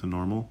get back to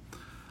normal,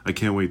 I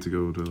can't wait to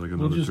go to like another.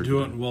 We'll just Turkey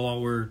do Day. it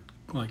while we're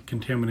like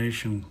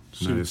contamination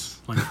suits,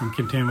 Nice. like from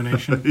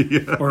Contamination,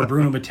 Yeah. or a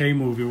Bruno Mattei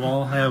movie. We'll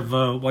all have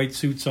white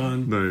suits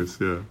on. Nice,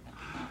 yeah.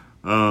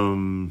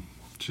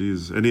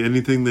 Geez,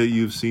 anything that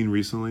you've seen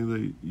recently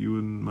that you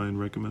wouldn't mind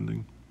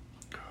recommending?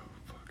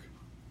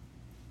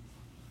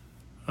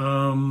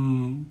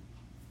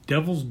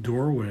 Devil's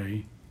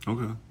Doorway,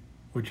 Okay.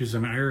 which is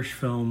an Irish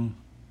film,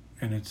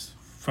 and it's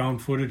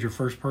found footage or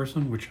first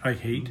person, which I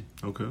hate,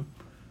 Okay.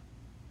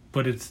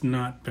 but it's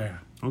not bad.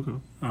 Okay.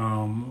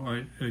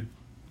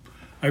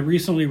 I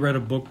recently read a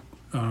book.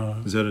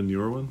 Is that a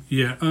newer one?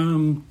 Yeah,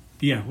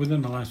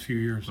 within the last few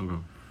years. Okay.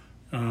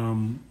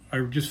 I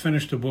just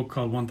finished a book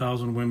called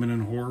 1,000 Women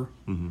in Horror,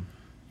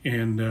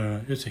 and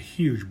it's a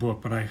huge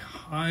book, but I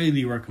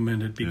highly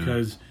recommend it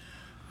because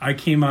I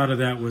came out of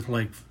that with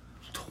like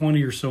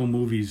 20 or so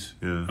movies.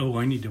 Yeah. Oh,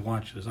 I need to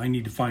watch this. I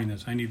need to find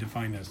this. I need to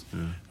find this.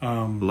 Yeah.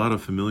 A lot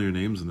of familiar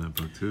names in that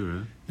book too,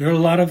 right? There are a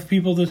lot of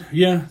people that,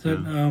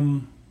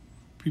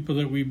 people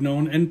that we've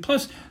known. And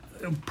plus,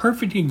 a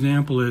perfect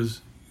example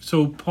is,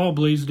 so Paul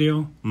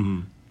Blaisdell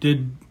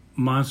did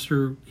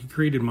he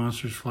created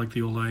monsters for like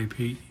the old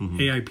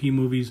AIP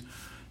movies.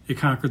 It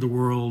Conquered the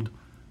World,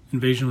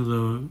 Invasion of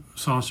the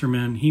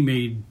Saucermen. He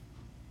made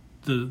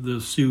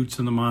the suits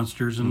and the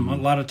monsters, and a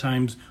lot of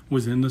times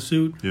was in the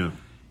suit. Yeah.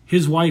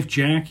 His wife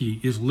Jackie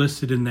is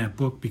listed in that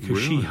book because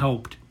she Really?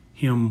 helped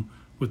him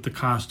with the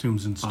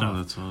costumes and stuff. Oh,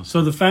 that's awesome.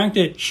 So the fact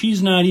that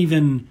she's not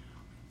even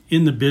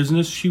in the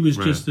business, she was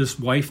Right. just this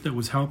wife that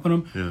was helping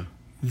him. Yeah.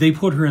 They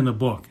put her in the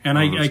book, and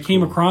I that's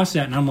came cool. across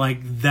that, and I'm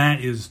like,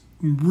 that is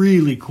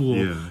really cool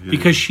Yeah,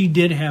 because she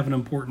did have an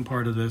important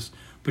part of this,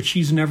 but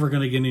she's never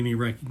going to get any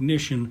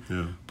recognition.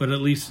 Yeah. But at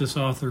least this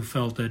author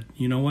felt that,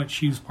 you know what,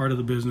 she's part of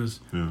the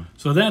business. Yeah.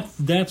 So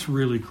that's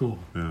really cool.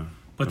 Yeah.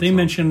 But That's they awesome.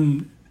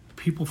 mention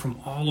people from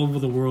all over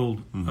the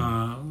world,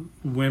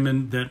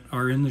 women that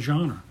are in the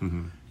genre.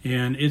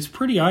 And it's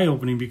pretty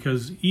eye-opening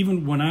because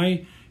even when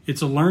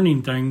it's a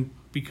learning thing,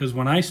 because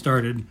when I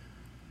started,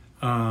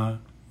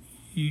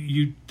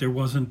 there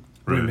wasn't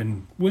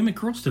Right.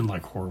 girls didn't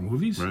like horror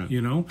movies, Right.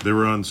 you know? They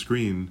were on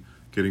screen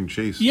getting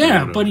chased. or Yeah,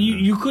 whatever. but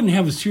you couldn't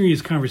have a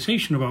serious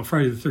conversation about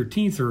Friday the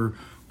 13th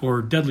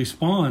or Deadly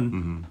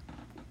Spawn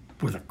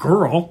with a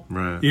girl,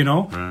 Right, you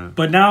know? right.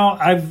 But now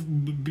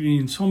I've been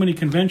in so many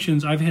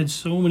conventions, I've had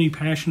so many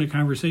passionate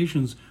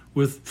conversations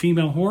with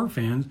female horror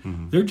fans.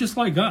 They're just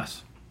like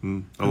us.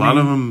 A lot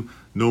of them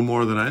know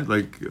more than I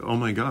like. Oh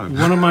my god!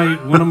 One of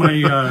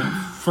my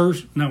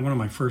first, not one of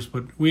my first,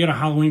 but we had a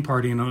Halloween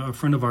party, and a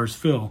friend of ours,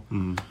 Phil,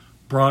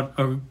 brought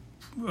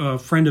a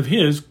friend of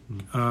his,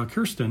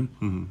 Kristen,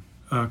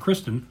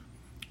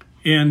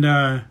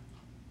 and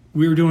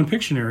we were doing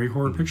Pictionary,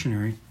 horror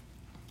Pictionary,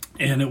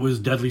 and it was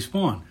Deadly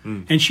Spawn,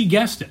 and she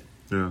guessed it,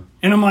 Yeah,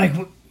 and I'm like,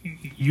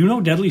 you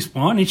know Deadly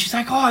Spawn? And she's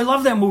like, oh, I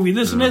love that movie,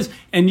 this and this.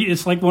 And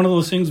it's like one of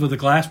those things where the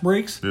glass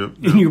breaks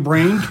in your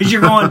brain because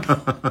you're going,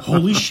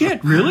 holy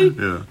shit, really?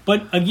 Yeah.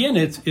 But again,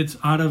 it's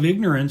out of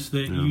ignorance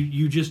that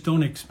you just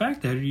don't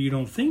expect that or you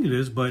don't think it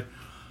is. But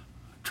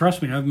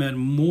trust me, I've met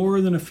more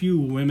than a few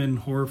women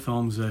horror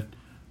films that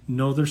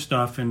know their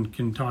stuff and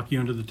can talk you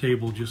under the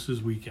table just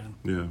as we can.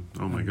 yeah.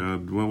 Oh my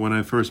god! When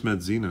I first met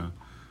Xena,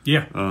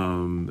 Yeah.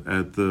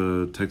 at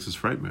the Texas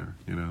Frightmare,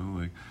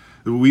 like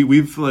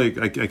we've like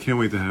I can't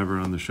wait to have her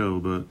on the show,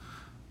 but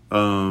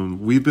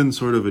we've been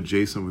sort of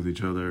adjacent with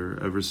each other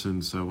ever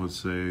since I would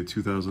say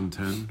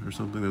 2010 or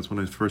something. That's when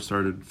I first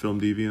started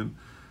Film Deviant,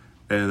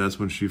 and that's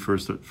when she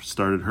first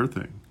started her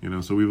thing.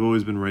 So we've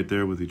always been right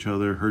there with each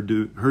other. Her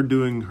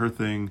doing her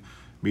thing,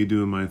 me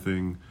doing my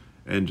thing,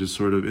 and just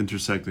sort of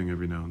intersecting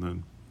every now and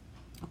then.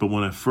 But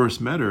when I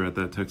first met her at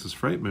that Texas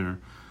Frightmare,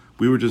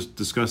 we were just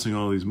discussing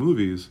all these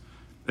movies.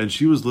 And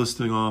she was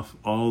listing off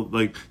all,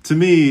 like, to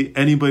me,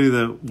 anybody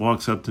that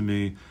walks up to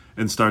me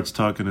and starts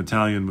talking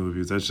Italian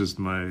movies, that's just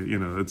my,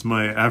 it's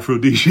my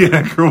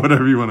aphrodisiac or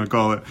whatever you want to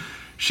call it.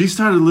 She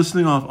started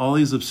listing off all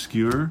these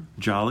obscure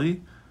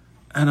Jolly,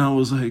 and I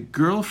was like,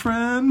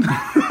 girlfriend,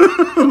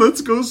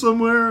 let's go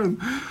somewhere.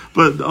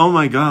 But, oh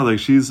my God, like,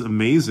 she's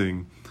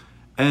amazing.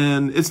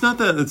 And it's not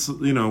that it's,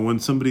 when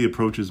somebody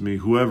approaches me,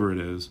 whoever it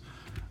is,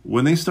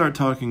 when they start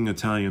talking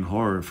Italian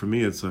horror, for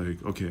me, it's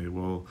like, okay,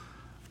 well,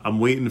 I'm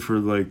waiting for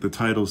like the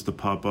titles to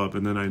pop up,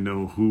 and then I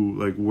know who,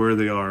 like, where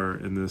they are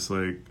in this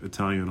like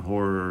Italian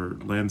horror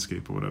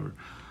landscape or whatever.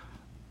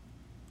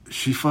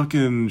 She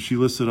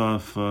listed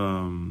off.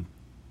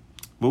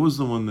 What was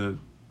the one that?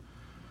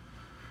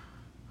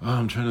 Oh,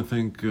 I'm trying to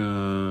think.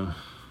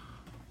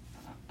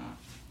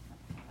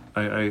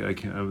 I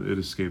can't. It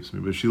escapes me.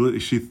 But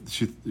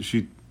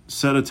she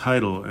said a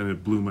title, and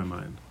it blew my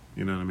mind.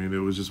 You know what I mean? It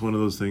was just one of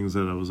those things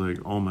that I was like,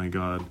 oh my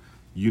god.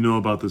 You know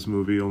about this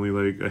movie. Only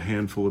like a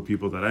handful of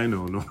people that I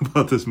know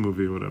about this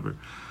movie or whatever.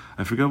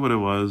 I forgot what it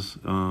was.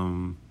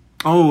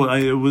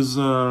 It was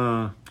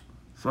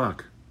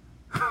fuck.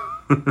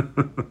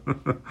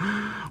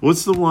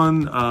 What's the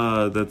one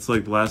that's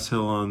like last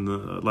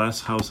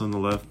house on the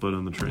left, but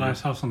on the train?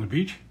 Last House on the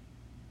Beach?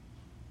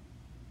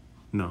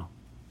 No.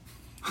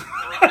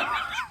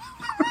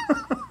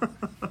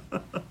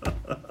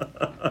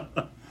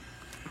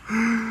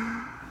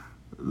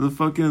 The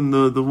fucking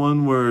the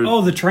one where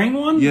the train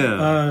one.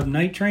 Yeah.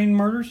 Night Train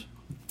Murders.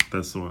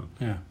 that's the one.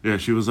 Yeah. Yeah,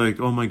 she was like,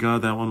 "Oh my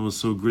god, that one was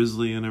so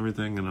grisly and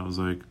everything," and I was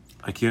like,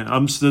 "I can't."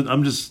 I'm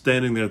just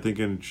standing there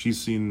thinking she's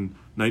seen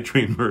Night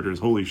Train Murders.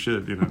 Holy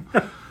shit, you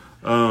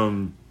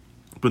know.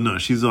 But no,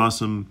 she's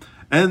awesome,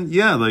 and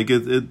yeah, like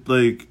it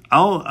like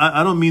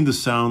I don't mean to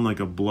sound like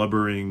a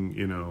blubbering,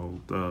 you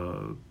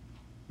know,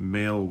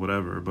 male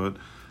whatever, but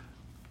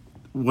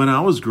when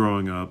I was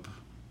growing up,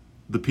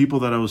 the people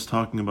that I was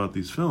talking about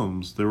these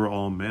films, they were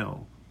all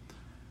male.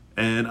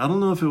 And I don't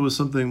know if it was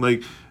something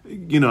like,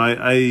 you know,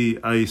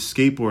 I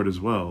skateboard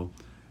as well.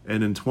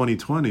 And in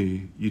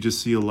 2020, you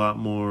just see a lot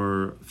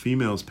more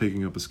females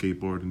picking up a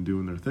skateboard and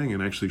doing their thing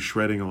and actually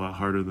shredding a lot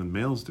harder than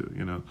males do,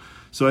 you know.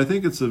 So I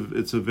think it's an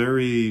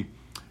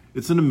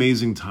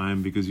amazing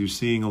time because you're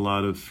seeing a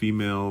lot of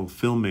female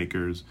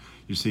filmmakers.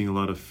 You're seeing a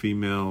lot of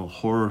female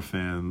horror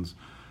fans.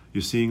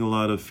 You're seeing a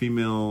lot of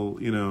female,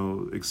 you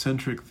know,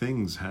 eccentric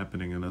things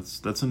happening. And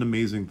that's an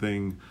amazing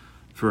thing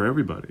for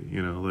everybody, you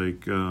know,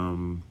 like,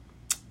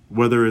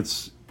 whether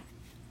it's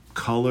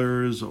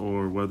colors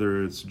or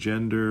whether it's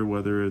gender,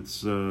 whether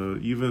it's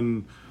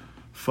even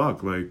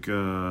like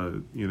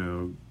you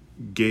know,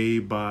 gay,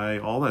 bi,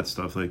 all that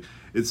stuff. Like,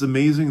 it's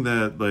amazing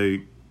that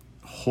like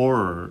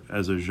horror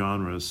as a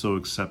genre is so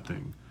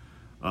accepting.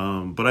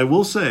 But I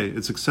will say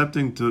it's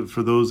accepting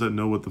for those that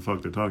know what the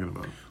fuck they're talking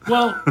about.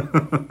 Well,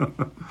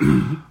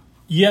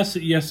 yes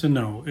and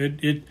no.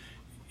 It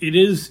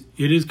is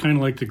kind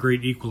of like the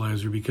great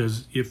equalizer,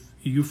 because if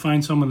you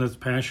find someone that's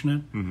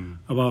passionate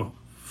about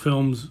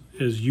films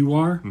as you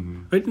are,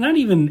 but not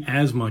even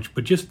as much,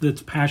 but just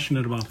that's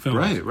passionate about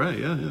films. Right,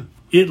 yeah.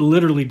 It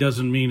literally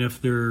doesn't mean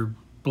if they're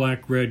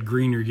black, red,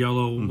 green, or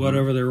yellow,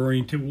 whatever they're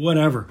oriented,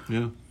 whatever.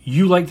 Yeah.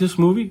 You like this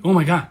movie? Oh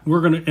my God,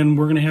 we're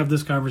gonna have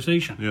this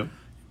conversation. Yep.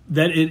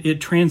 That it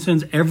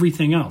transcends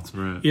everything else.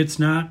 Right. It's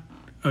not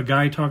a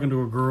guy talking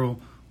to a girl.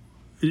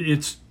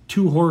 It's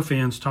two horror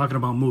fans talking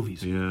about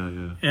movies.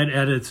 Yeah.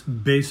 At its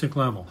basic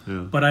level.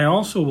 Yeah. But I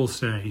also will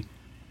say,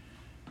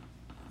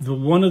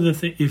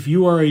 if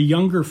you are a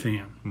younger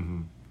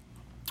fan,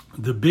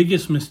 the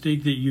biggest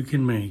mistake that you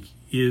can make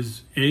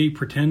is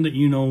pretend that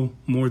you know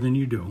more than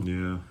you do.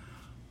 Yeah.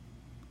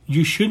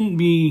 You shouldn't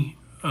be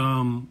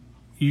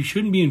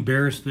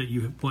embarrassed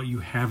that what you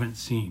haven't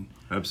seen.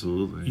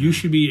 Absolutely. You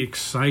should be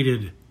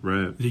excited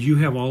right. that you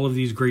have all of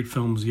these great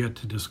films yet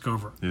to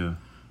discover. Yeah.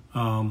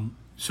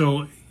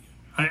 So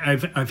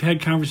I've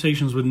had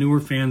conversations with newer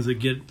fans that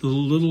get a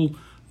little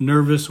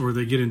nervous or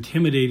they get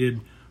intimidated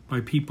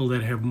by people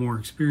that have more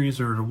experience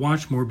or to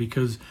watch more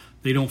because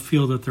they don't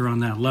feel that they're on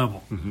that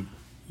level.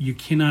 You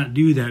cannot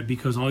do that,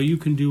 because all you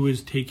can do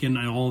is take in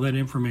all that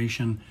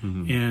information,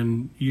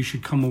 and you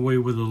should come away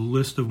with a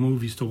list of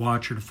movies to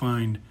watch or to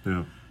find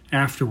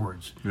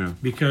afterwards. Yeah.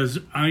 Because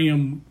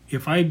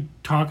if I'm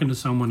talking to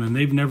someone and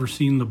they've never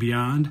seen The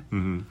Beyond,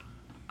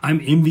 I'm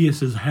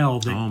envious as hell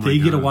that they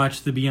get to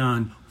watch The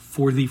Beyond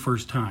for the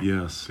first time.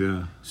 Yes,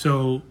 yeah.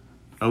 So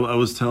I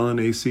was telling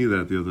AC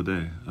that the other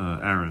day,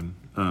 Aaron,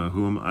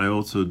 whom I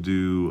also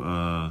do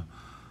a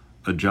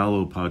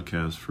Jalo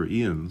podcast for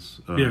Ian's,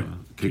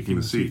 Kicking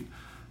the Seat.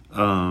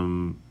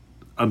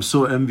 I'm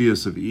so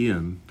envious of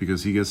Ian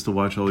because he gets to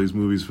watch all these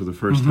movies for the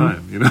first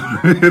time. You know,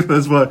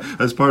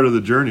 that's part of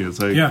the journey. It's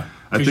like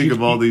I think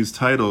of all these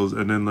titles,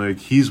 and then like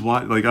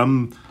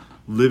I'm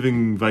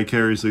living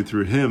vicariously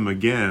through him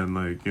again.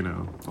 Like, you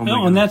know,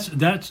 and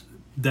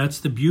that's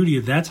the beauty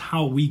of that's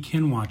how we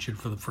can watch it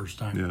for the first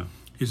time. Yeah,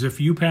 is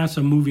if you pass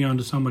a movie on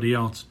to somebody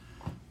else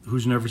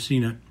who's never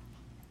seen it,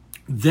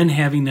 then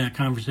having that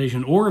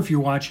conversation, or if you're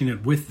watching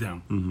it with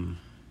them.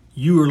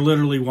 You are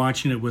literally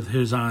watching it with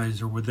his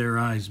eyes or with their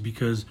eyes,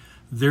 because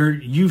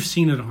you've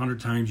seen it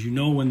 100 times. You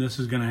know when this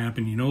is going to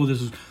happen. You know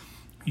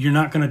you're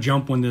not going to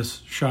jump when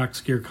this shock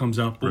scare comes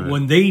up. But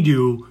when they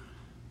do,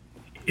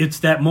 it's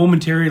that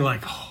momentary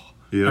like,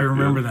 I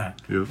remember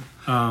that. Yep.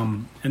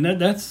 And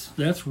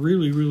that's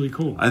really, really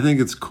cool. I think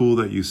it's cool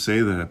that you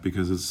say that,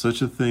 because it's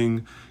such a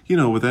thing, you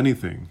know, with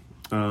anything.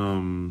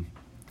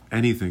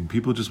 Anything.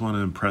 People just want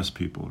to impress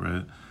people,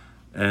 right?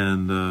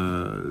 And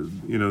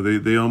you know,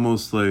 they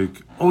almost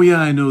like, oh yeah,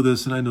 I know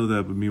this and I know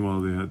that, but meanwhile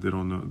they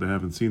don't know, they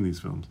haven't seen these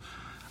films.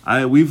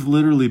 We've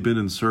literally been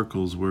in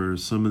circles where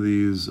some of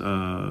these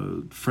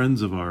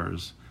friends of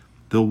ours,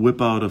 they'll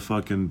whip out a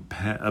fucking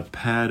a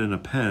pad and a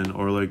pen,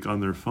 or like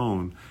on their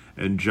phone,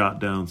 and jot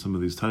down some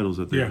of these titles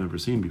that they've never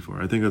seen before.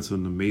 I think that's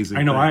an amazing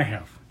I know thing. I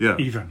have. Yeah.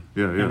 Even.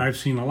 Yeah. And I've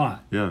seen a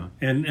lot. Yeah.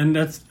 And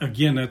that's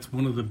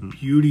one of the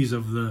beauties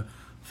of the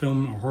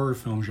film or horror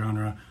film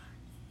genre.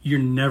 You're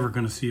never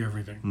going to see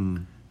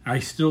everything. I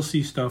still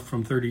see stuff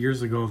from 30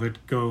 years ago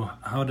that go,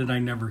 how did I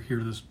never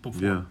hear this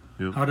before?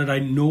 Yeah. How did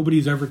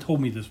nobody's ever told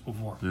me this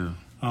before? Yeah.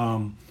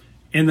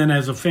 And then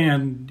as a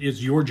fan,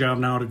 it's your job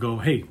now to go,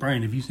 hey,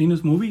 Brian, have you seen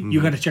this movie?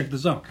 You got to check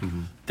this out.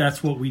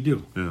 That's what we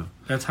do. Yeah.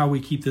 That's how we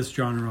keep this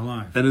genre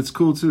alive. And it's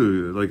cool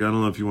too. Like, I don't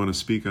know if you want to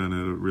speak on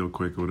it real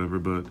quick or whatever,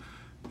 but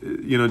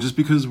just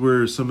because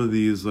we're some of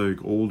these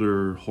like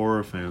older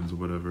horror fans or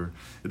whatever,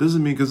 it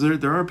doesn't mean, because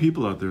there are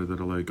people out there that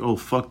are like, oh,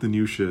 fuck the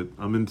new shit.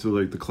 I'm into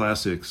like the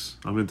classics.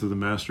 I'm into the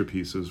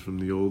masterpieces from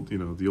the old,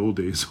 the old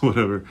days or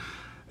whatever.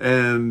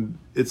 And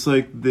it's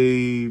like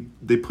they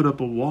put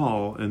up a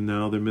wall, and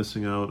now they're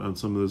missing out on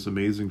some of this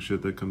amazing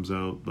shit that comes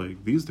out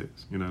like these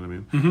days. You know what I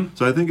mean? Mm-hmm.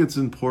 So I think it's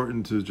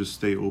important to just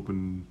stay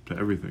open to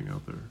everything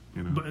out there.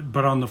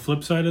 But on the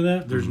flip side of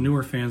that, there's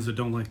newer fans that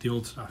don't like the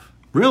old stuff.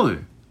 Really?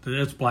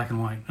 It's black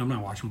and white. I'm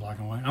not watching black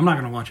and white. I'm not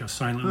going to watch a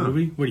silent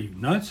movie. What are you,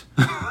 nuts?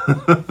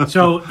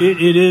 So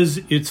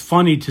it's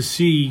funny to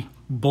see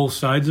both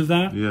sides of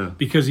that. Yeah.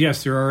 Because,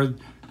 yes, there are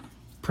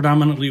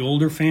predominantly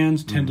older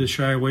fans tend to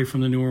shy away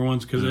from the newer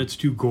ones because it's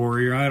too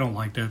gory, or I don't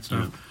like that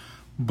stuff. Yeah.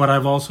 But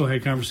I've also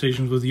had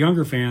conversations with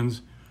younger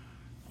fans.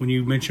 When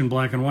you mention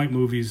black and white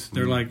movies,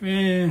 they're like,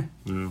 Yeah.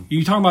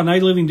 You talking about Night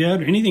of the Living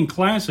Dead or anything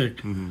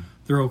classic,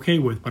 they're okay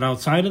with. But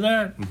outside of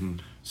that,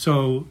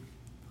 so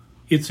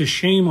it's a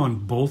shame on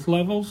both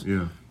levels.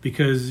 Yeah.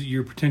 Because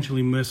you're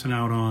potentially missing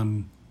out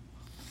on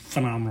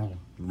phenomenal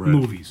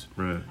movies.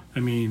 Right. I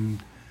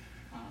mean,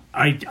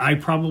 I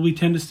probably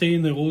tend to stay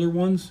in the older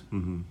ones,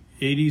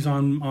 80s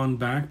on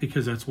back,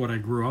 because that's what I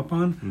grew up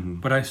on.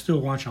 But I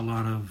still watch a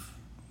lot of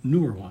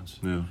newer ones.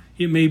 Yeah.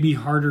 It may be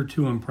harder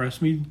to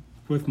impress me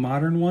with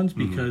modern ones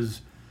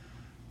because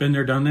been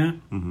there, done that.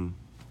 And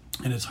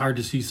it's hard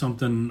to see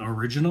something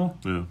original,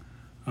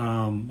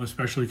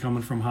 especially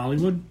coming from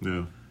Hollywood.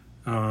 Yeah.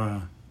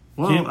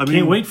 Well,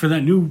 can't wait for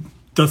that new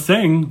The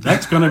Thing.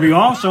 That's going to be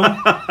awesome.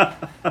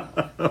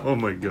 Oh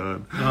my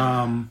God.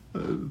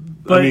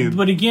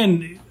 But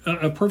again,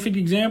 a perfect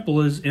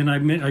example is, and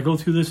I go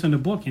through this in the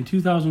book, in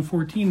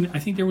 2014, I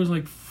think there was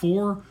like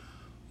 4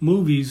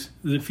 movies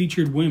that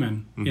featured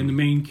women in the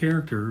main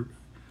character.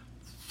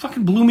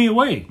 Fucking blew me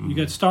away. You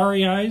got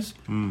Starry Eyes.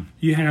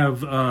 You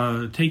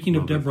have Taking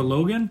of Deborah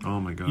Logan. Oh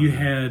my God. You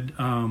had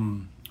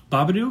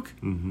Babadook.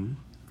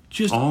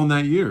 Just all in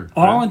that year.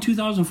 All in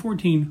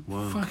 2014.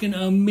 Wow. Fucking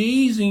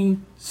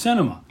amazing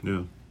cinema.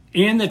 Yeah.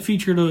 And that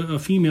featured a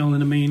female in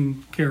the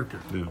main character.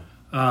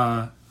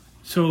 Yeah.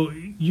 So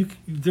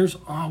there's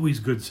always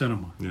good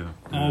cinema. Yeah.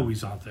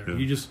 Always out there. Yeah.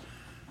 You just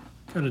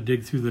got to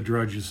dig through the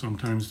drudges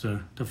sometimes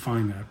to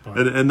find that.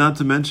 But And not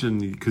to mention,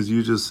 because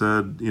you just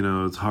said,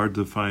 it's hard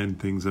to find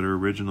things that are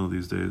original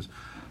these days.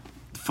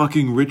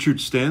 Fucking Richard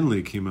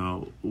Stanley came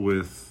out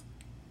with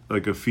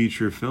like a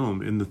feature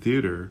film in the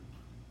theater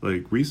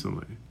like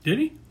recently. Did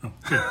he? Oh,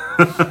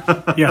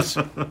 good. Yes.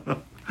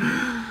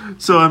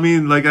 So I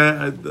mean, like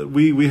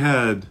we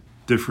had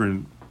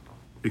different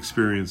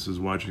experiences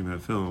watching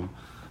that film,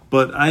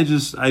 but I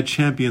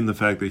champion the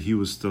fact that he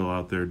was still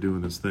out there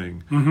doing his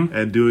thing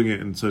and doing it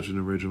in such an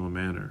original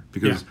manner.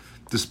 Because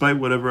despite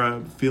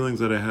whatever feelings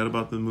that I had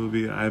about the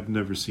movie, I've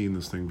never seen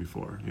this thing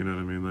before. You know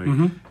what I mean?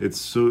 Like it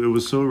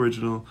was so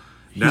original.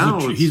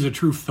 He's a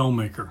true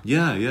filmmaker.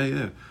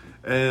 Yeah.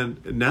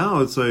 And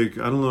now it's like,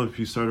 I don't know if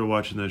you started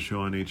watching that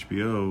show on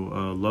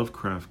HBO,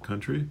 Lovecraft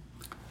Country.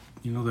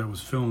 You know that was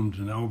filmed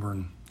in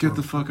Elburn. Get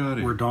the fuck out of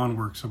here. Where Dawn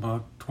works,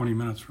 about 20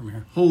 minutes from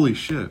here. Holy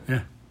shit.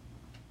 Yeah.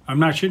 I'm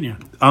not shitting you.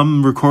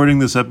 I'm recording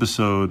this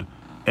episode,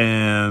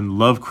 and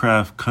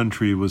Lovecraft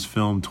Country was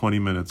filmed 20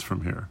 minutes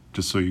from here,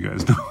 just so you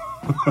guys know.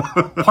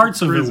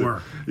 Parts of it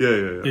were.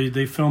 Yeah.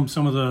 They filmed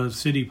some of the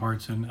city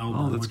parts in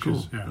Elburn. Oh, that's cool.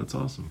 Is, That's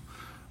awesome.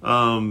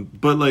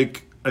 But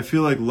like, I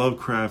feel like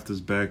Lovecraft is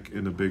back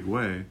in a big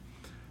way,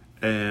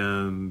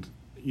 and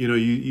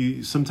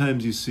you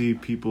sometimes you see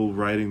people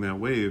riding that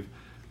wave,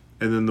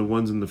 and then the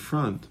ones in the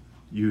front,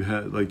 you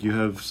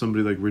have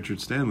somebody like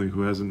Richard Stanley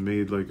who hasn't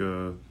made like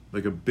a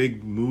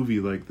big movie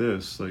like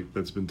this, like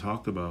that's been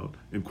talked about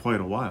in quite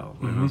a while.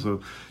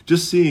 So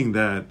just seeing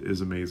that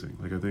is amazing.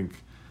 Like I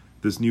think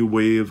this new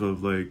wave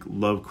of like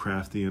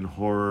Lovecraftian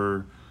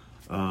horror.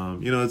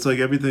 It's like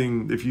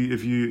everything. If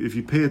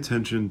you pay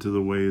attention to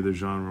the way the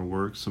genre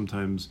works,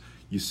 sometimes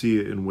you see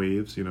it in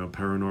waves.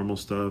 Paranormal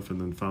stuff and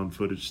then found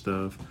footage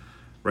stuff.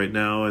 Right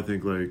now, I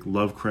think like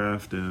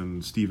Lovecraft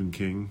and Stephen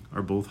King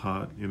are both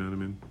hot. You know what I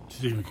mean?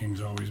 Stephen King's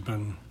always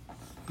been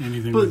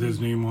anything with his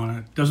name on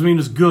it. Doesn't mean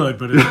it's good,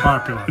 but it's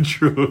popular.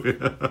 True.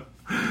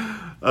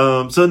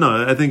 Yeah. So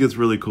no, I think it's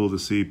really cool to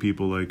see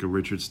people like a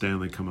Richard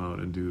Stanley come out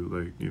and do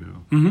like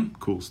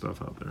cool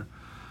stuff out there.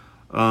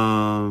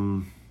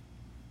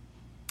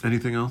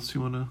 Anything else you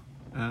want to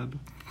add?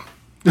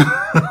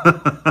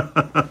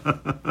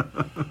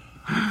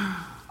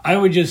 I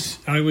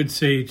would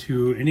say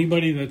to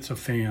anybody that's a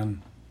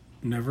fan,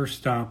 never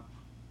stop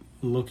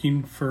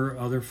looking for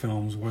other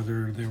films,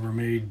 whether they were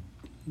made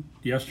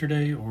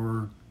yesterday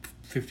or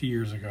 50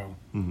 years ago.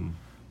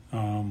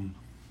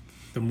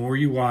 The more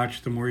you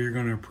watch, the more you're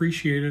going to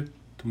appreciate it,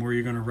 the more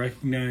you're going to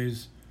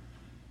recognize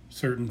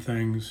certain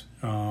things.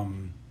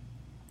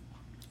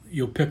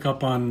 You'll pick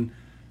up on...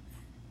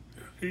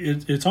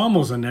 It's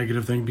almost a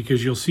negative thing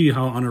because you'll see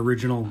how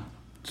unoriginal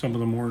some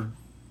of the more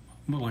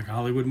like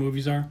Hollywood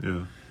movies are.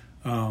 Yeah.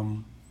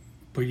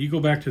 But you go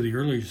back to the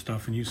earlier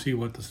stuff and you see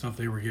what the stuff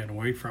they were getting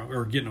away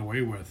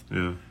with.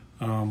 Yeah.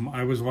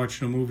 I was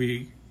watching a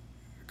movie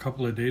a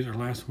couple of days or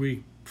last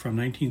week from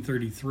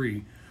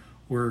 1933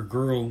 where a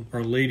girl or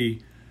a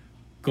lady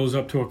goes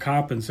up to a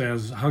cop and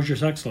says, "How's your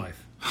sex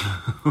life?"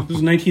 This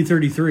is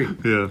 1933.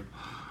 Yeah.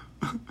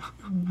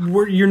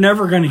 You're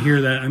never going to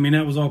hear that. I mean,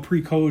 that was all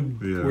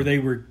pre-code Yeah. where they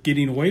were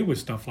getting away with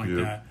stuff like Yeah.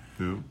 that.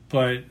 Yeah.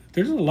 But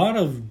there's a lot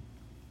of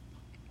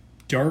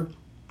dark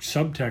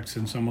subtext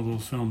in some of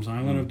those films.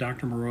 Island of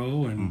Dr.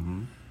 Moreau,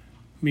 and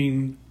I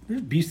mean,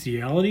 there's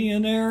bestiality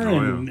in there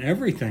and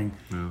everything.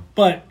 Yeah.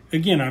 But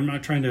again, I'm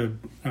not trying to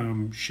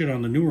shit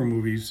on the newer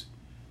movies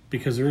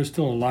because there is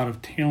still a lot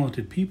of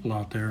talented people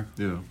out there.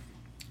 Yeah.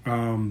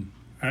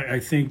 I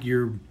think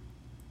your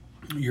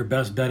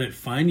best bet at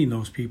finding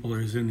those people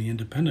is in the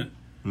independent,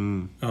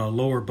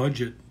 lower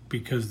budget,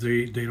 because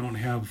they don't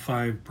have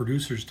 5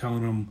 producers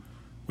telling them,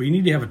 well, you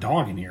need to have a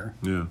dog in here.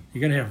 Yeah.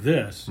 You got to have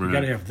this. You Right. got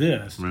to have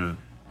this. Right.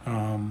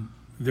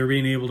 They're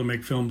being able to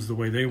make films the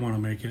way they want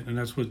to make it, and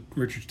that's what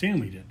Richard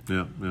Stanley did.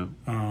 Yeah.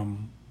 Yeah.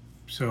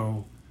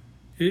 So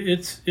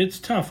it's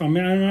tough. I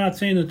mean, I'm not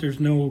saying that there's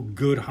no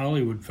good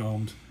Hollywood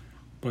films,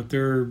 but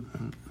they're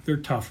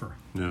tougher.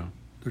 Yeah.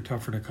 They're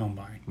tougher to come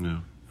by. Yeah.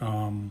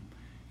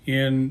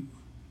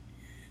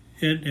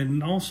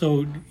 And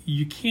also,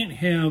 you can't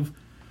have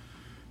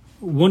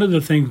one of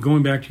the things,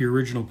 going back to your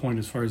original point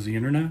as far as the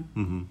internet,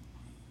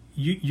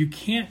 you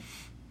can't,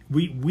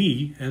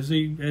 we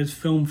as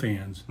film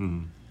fans,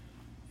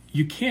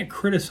 you can't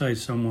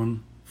criticize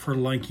someone for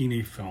liking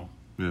a film.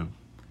 Yeah.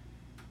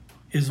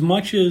 As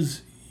much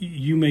as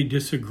you may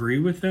disagree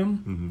with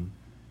them,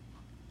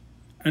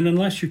 and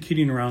unless you're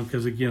kidding around,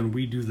 because again,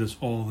 we do this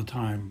all the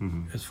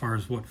time as far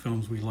as what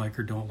films we like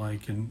or don't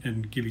like,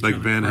 and give each Like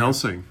other Van crap.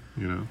 Helsing,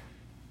 you know.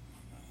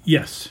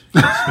 Yes,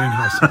 Van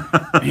Helsing.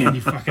 Man,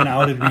 you fucking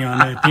outed me on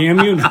that. Damn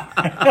you.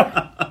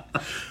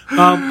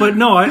 But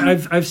no,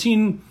 I've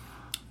seen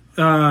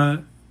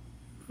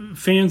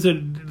fans that,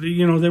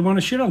 you know, they want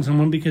to shit on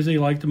someone because they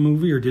liked a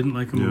movie or didn't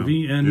like a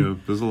movie. And yeah,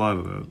 there's a lot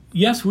of that.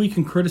 yes, we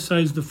can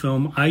criticize the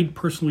film. I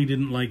personally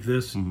didn't like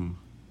this,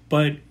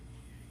 but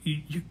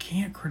you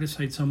can't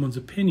criticize someone's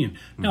opinion.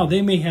 Now,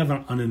 they may have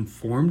an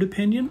uninformed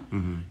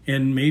opinion,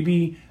 and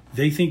maybe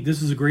they think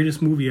this is the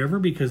greatest movie ever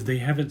because they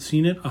haven't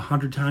seen it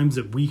 100 times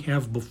that we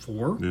have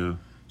before. Yeah.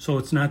 So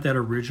it's not that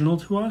original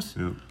to us.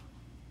 Yeah.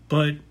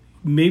 But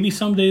maybe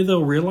someday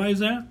they'll realize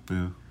that.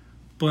 Yeah.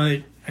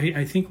 But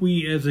I think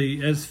we,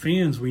 as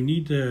fans, we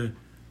need to,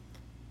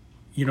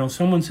 you know,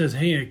 someone says,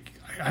 hey,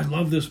 I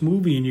love this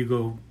movie, and you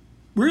go,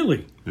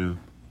 really? Yeah.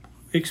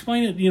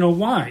 Explain it, you know,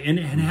 why? And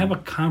have a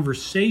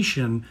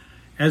conversation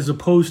as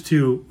opposed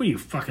to, what, are you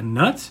fucking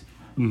nuts?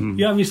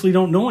 You obviously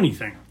don't know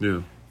anything.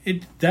 Yeah.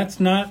 That's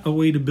not a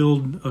way to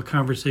build a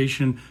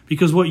conversation,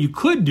 because what you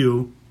could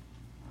do,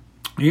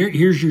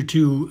 here's your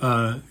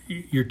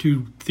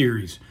two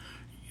theories.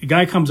 A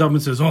guy comes up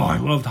and says, oh, I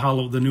loved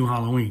the new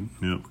Halloween.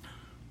 Yep.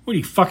 What are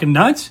you, fucking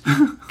nuts?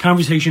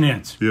 Conversation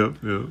ends. Yep.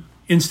 Yep.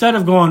 Instead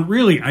of going,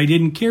 really, I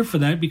didn't care for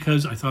that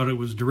because I thought it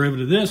was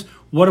derivative of this.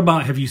 What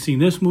about, have you seen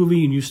this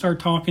movie? And you start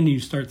talking, and you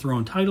start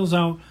throwing titles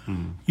out.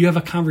 You have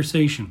a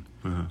conversation.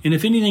 And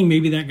if anything,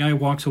 maybe that guy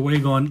walks away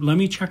going, let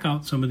me check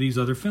out some of these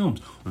other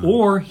films.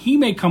 Or he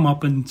may come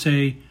up and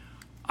say,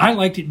 I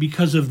liked it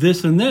because of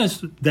this and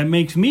this. That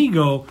makes me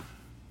go,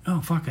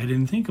 oh, fuck, I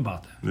didn't think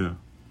about that. Yeah.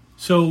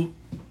 So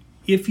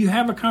if you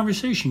have a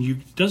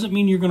conversation, doesn't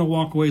mean you're going to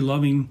walk away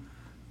loving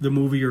the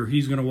movie or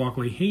he's going to walk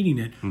away hating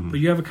it, but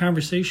you have a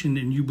conversation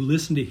and you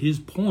listen to his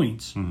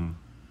points,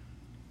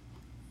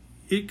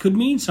 it could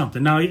mean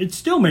something. Now, it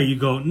still may, you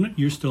go,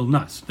 you're still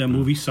nuts. That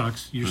movie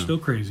sucks. You're still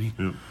crazy.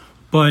 Yep.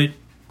 But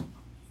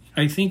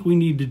I think we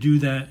need to do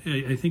that.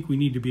 I think we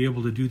need to be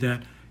able to do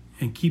that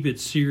and keep it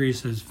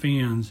serious as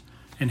fans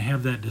and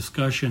have that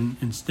discussion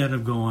instead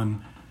of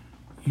going,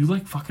 you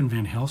like fucking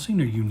Van Helsing?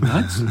 Are you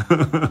nuts?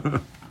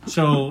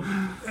 So,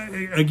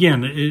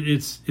 again,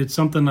 it's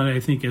something that I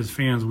think as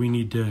fans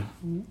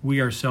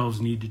we ourselves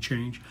need to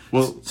change.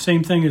 Well-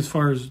 Same thing as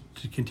far as,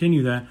 to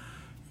continue that,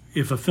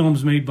 if a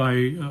film's made by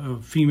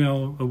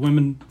a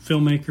women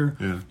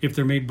filmmaker, if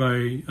they're made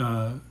by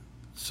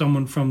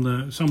someone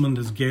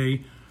that's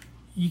gay,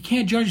 you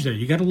can't judge that.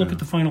 You got to look at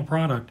the final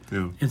product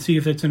and see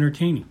if it's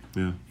entertaining.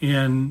 Yeah.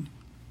 And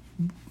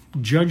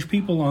judge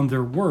people on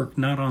their work,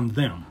 not on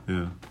them.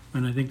 Yeah.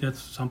 And I think that's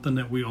something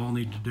that we all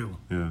need to do.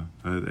 Yeah.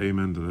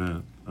 Amen to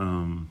that.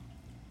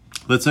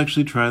 Let's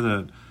actually try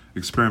that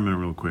experiment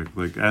real quick.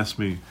 Like, ask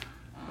me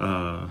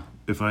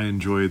if I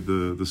enjoyed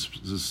the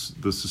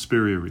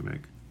Suspiria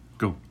remake.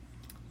 Go.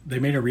 They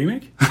made a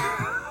remake?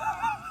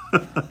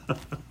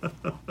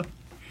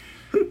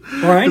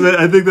 Brian?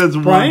 I think that's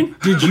Brian, one.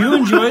 did you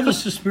enjoy the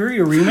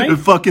Suspiria remake? It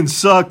fucking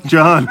sucked,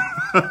 John.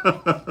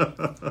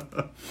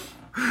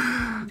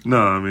 No,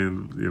 I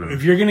mean, you know.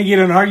 If you're going to get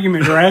an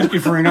argument or ask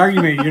you for an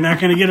argument, you're not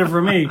going to get it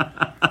from me.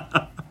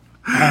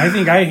 I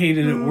think I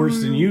hated it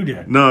worse than you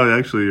did. No,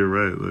 actually, you're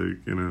right.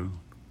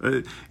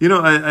 Like,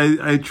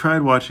 I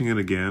tried watching it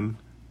again,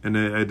 and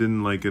I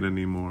didn't like it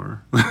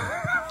anymore.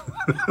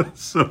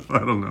 So I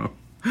don't know.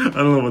 I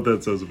don't know what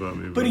that says about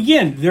me. But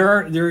again, there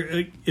are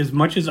as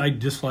much as I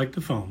dislike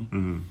the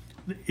film,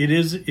 it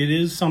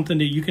is something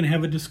that you can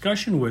have a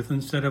discussion with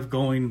instead of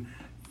going,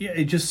 yeah,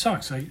 it just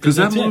sucks. Because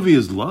that That's it. movie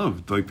is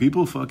loved. Like,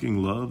 people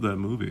fucking love that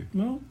movie.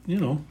 Well,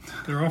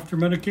 they're off their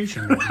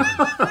medication. They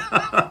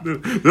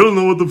don't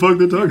know what the fuck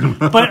they're talking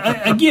about.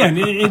 But again,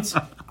 it's.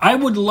 I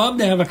would love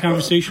to have a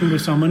conversation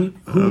with someone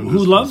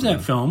who loves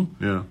that film.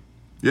 Yeah.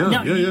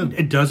 Now, Yeah.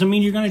 It doesn't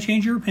mean you're going to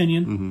change your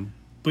opinion,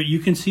 but you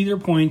can see their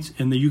points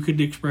and that you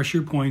could express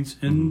your points,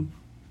 and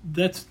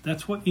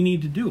that's what you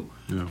need to do.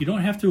 Yeah. You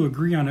don't have to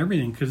agree on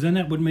everything, because then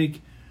that would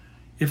make,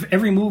 if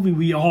every movie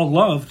we all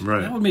loved,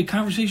 Right. that would make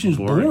conversations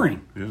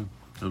boring. Yeah,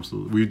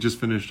 absolutely. We just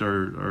finished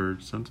our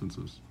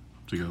sentences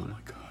together. Oh my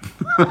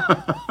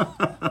God.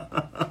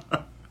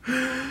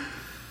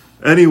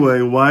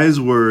 Anyway, Wise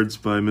Words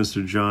by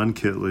Mr. John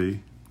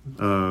Kitley,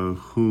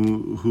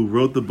 who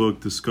wrote the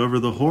book Discover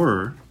the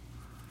Horror.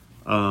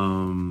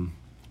 A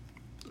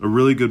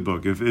really good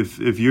book.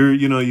 If you're,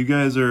 you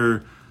guys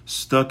are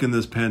stuck in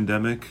this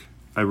pandemic,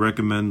 I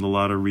recommend a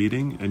lot of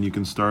reading, and you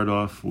can start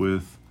off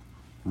with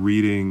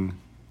reading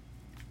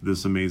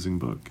this amazing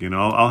book.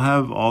 I'll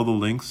have all the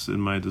links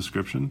in my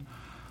description.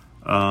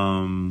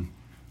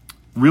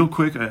 Real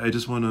quick, I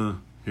just want to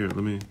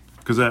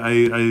because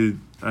I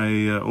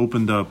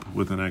opened up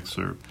with an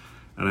excerpt,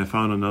 and I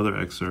found another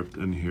excerpt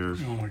in here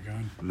Oh my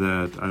God.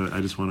 that I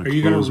just want to. Are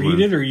you going to read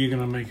it, or are you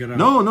going to make it up?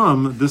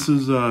 No. This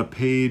is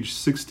page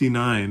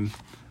 69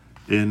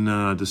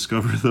 in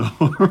Discover the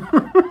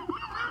Horror.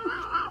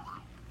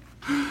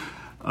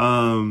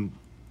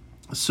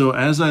 So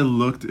as I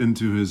looked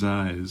into his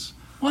eyes,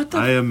 What the?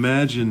 I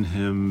imagined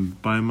him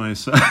by my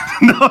side.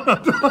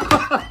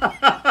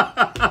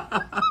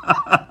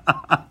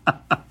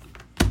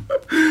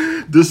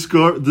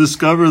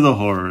 Discover the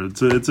Horror.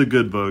 It's a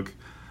good book.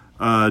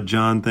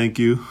 John, thank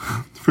you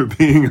for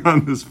being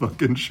on this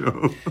fucking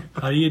show.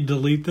 How do you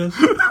delete this?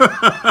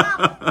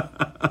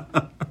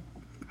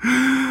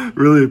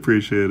 Really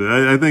appreciate it.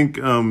 I think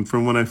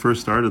from when I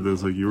first started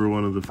this, like, you were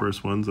one of the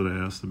first ones that I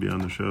asked to be on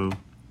the show,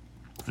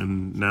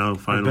 and now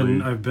finally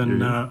I've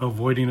been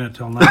avoiding it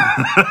till now.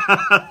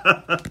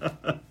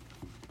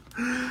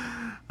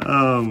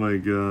 Oh my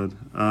God.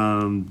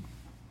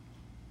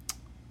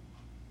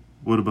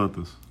 What about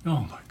this?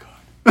 Oh my God.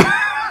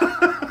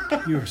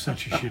 You are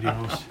such a shitty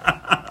host.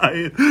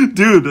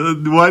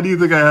 Dude, why do you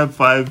think I have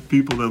 5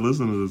 people that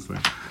listen to this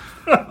thing?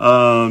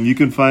 You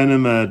can find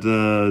him at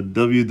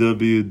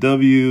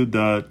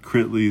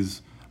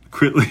www.Critley's.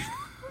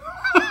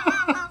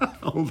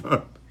 Hold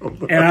on.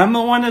 And I'm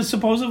the one that's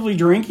supposedly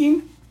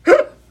drinking?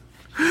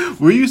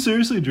 Were you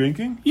seriously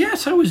drinking?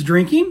 Yes, I was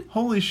drinking.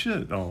 Holy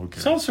shit. Oh, okay.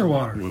 Seltzer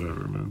water.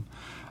 Whatever, man.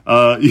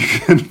 You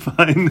can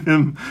find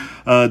him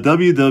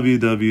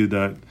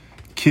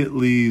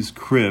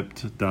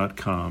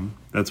www.kitleyscrypt.com.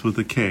 That's with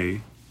a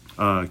K.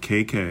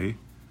 KK.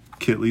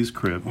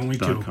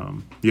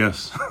 kitleyscrypt.com.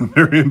 Yes,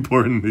 very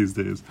important these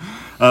days.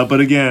 But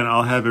again,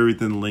 I'll have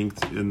everything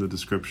linked in the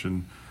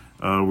description,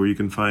 where you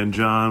can find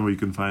John, where you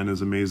can find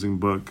his amazing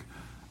book.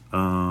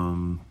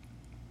 And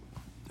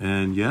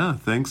yeah,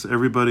 thanks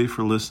everybody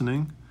for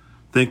listening.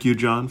 Thank you,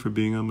 John, for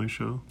being on my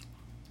show.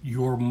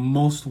 You're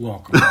most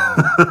welcome,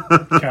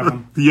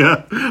 Kevin.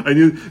 Yeah, I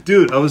knew.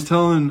 Dude, I was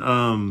telling,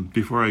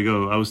 before I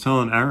go, I was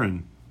telling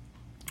Aaron.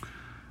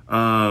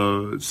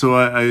 So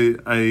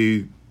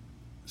I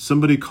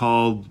somebody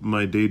called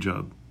my day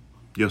job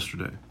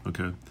yesterday,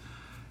 okay?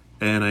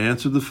 And I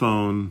answered the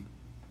phone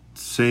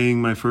saying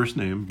my first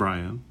name,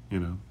 Brian,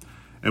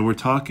 and we're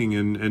talking,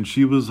 and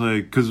she was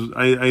like, because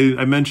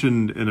I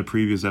mentioned in a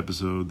previous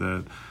episode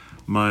that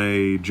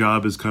my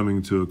job is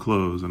coming to a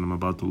close and I'm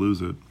about to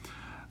lose it.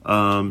 You're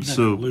not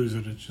gonna lose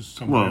it. It's just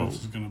someone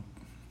else is going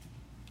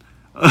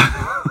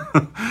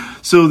to.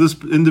 So this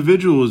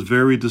individual was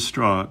very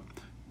distraught,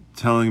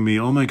 telling me,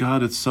 "Oh my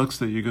God, it sucks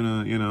that you're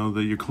gonna,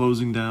 that you're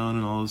closing down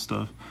and all this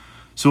stuff."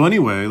 So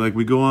anyway, like,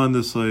 we go on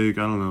this, like,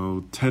 I don't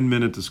know,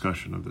 10-minute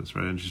discussion of this,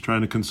 right? And she's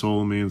trying to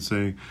console me and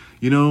say,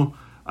 I'm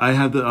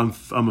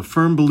a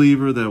firm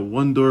believer that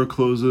one door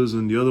closes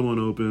and the other one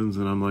opens,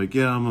 and I'm like,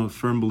 yeah, I'm a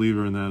firm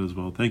believer in that as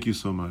well. Thank you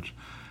so much.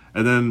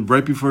 And then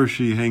right before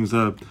she hangs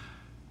up,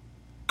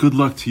 good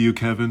luck to you,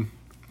 Kevin.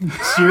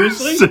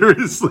 Seriously?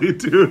 Seriously,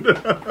 dude.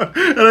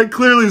 And I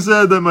clearly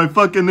said that my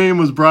fucking name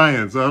was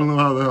Brian, so I don't know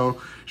how the hell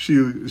she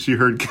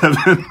heard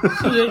Kevin.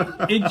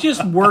 It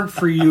just worked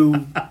for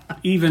you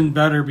even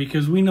better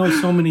because we know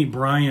so many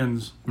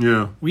Brians.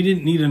 Yeah. We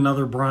didn't need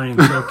another Brian,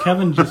 so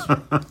Kevin just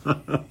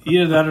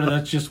either that or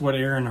that's just what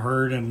Aaron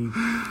heard. And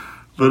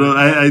but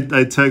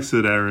I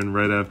texted Aaron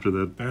right after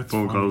that phone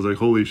call. funny. I was like,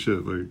 holy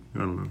shit, like, I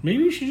don't know.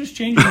 Maybe you should just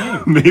change your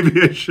name.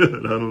 Maybe I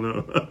should. I don't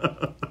know.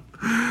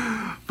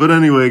 But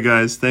anyway,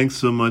 guys, thanks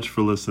so much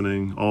for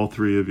listening, all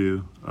 3 of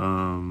you.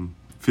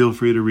 Feel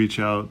free to reach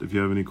out if you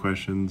have any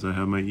questions. I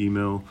have my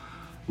email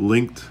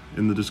linked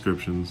in the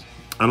descriptions.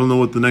 I don't know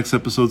what the next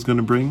episode's going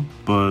to bring,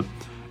 but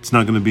it's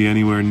not going to be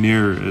anywhere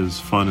near as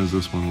fun as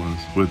this one was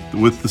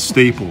with the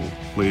staple,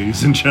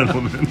 ladies and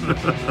gentlemen.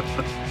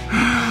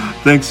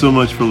 Thanks so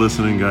much for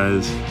listening,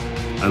 guys.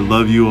 I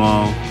love you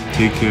all.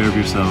 Take care of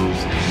yourselves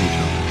and each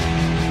other.